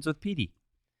discussions with Petey.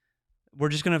 We're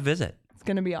just going to visit. It's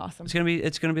going to be awesome. It's going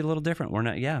to be a little different. We're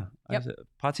not. Yeah. Yep.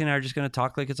 Potsy and I are just going to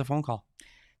talk like it's a phone call.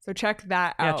 So check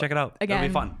that out. Yeah, check it out. It'll be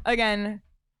fun. Again,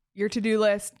 your to-do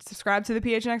list, subscribe to the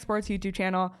PHNX Sports YouTube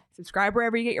channel, subscribe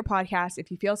wherever you get your podcasts. If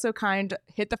you feel so kind,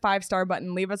 hit the 5-star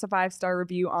button, leave us a 5-star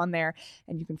review on there,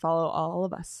 and you can follow all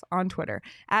of us on Twitter,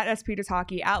 at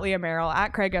 @SPetersHockey, at Leah Merrill,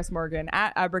 at Craig S. Morgan,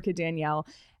 at Abrika Danielle,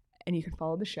 and you can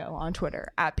follow the show on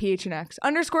Twitter, at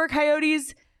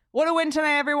PHNX_Coyotes. What a win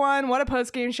tonight, everyone. What a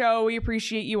post-game show. We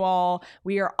appreciate you all.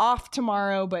 We are off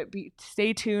tomorrow, but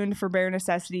stay tuned for Bare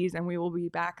Necessities, and we will be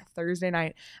back Thursday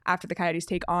night after the Coyotes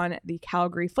take on the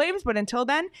Calgary Flames. But until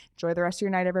then, enjoy the rest of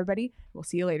your night, everybody. We'll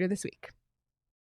see you later this week.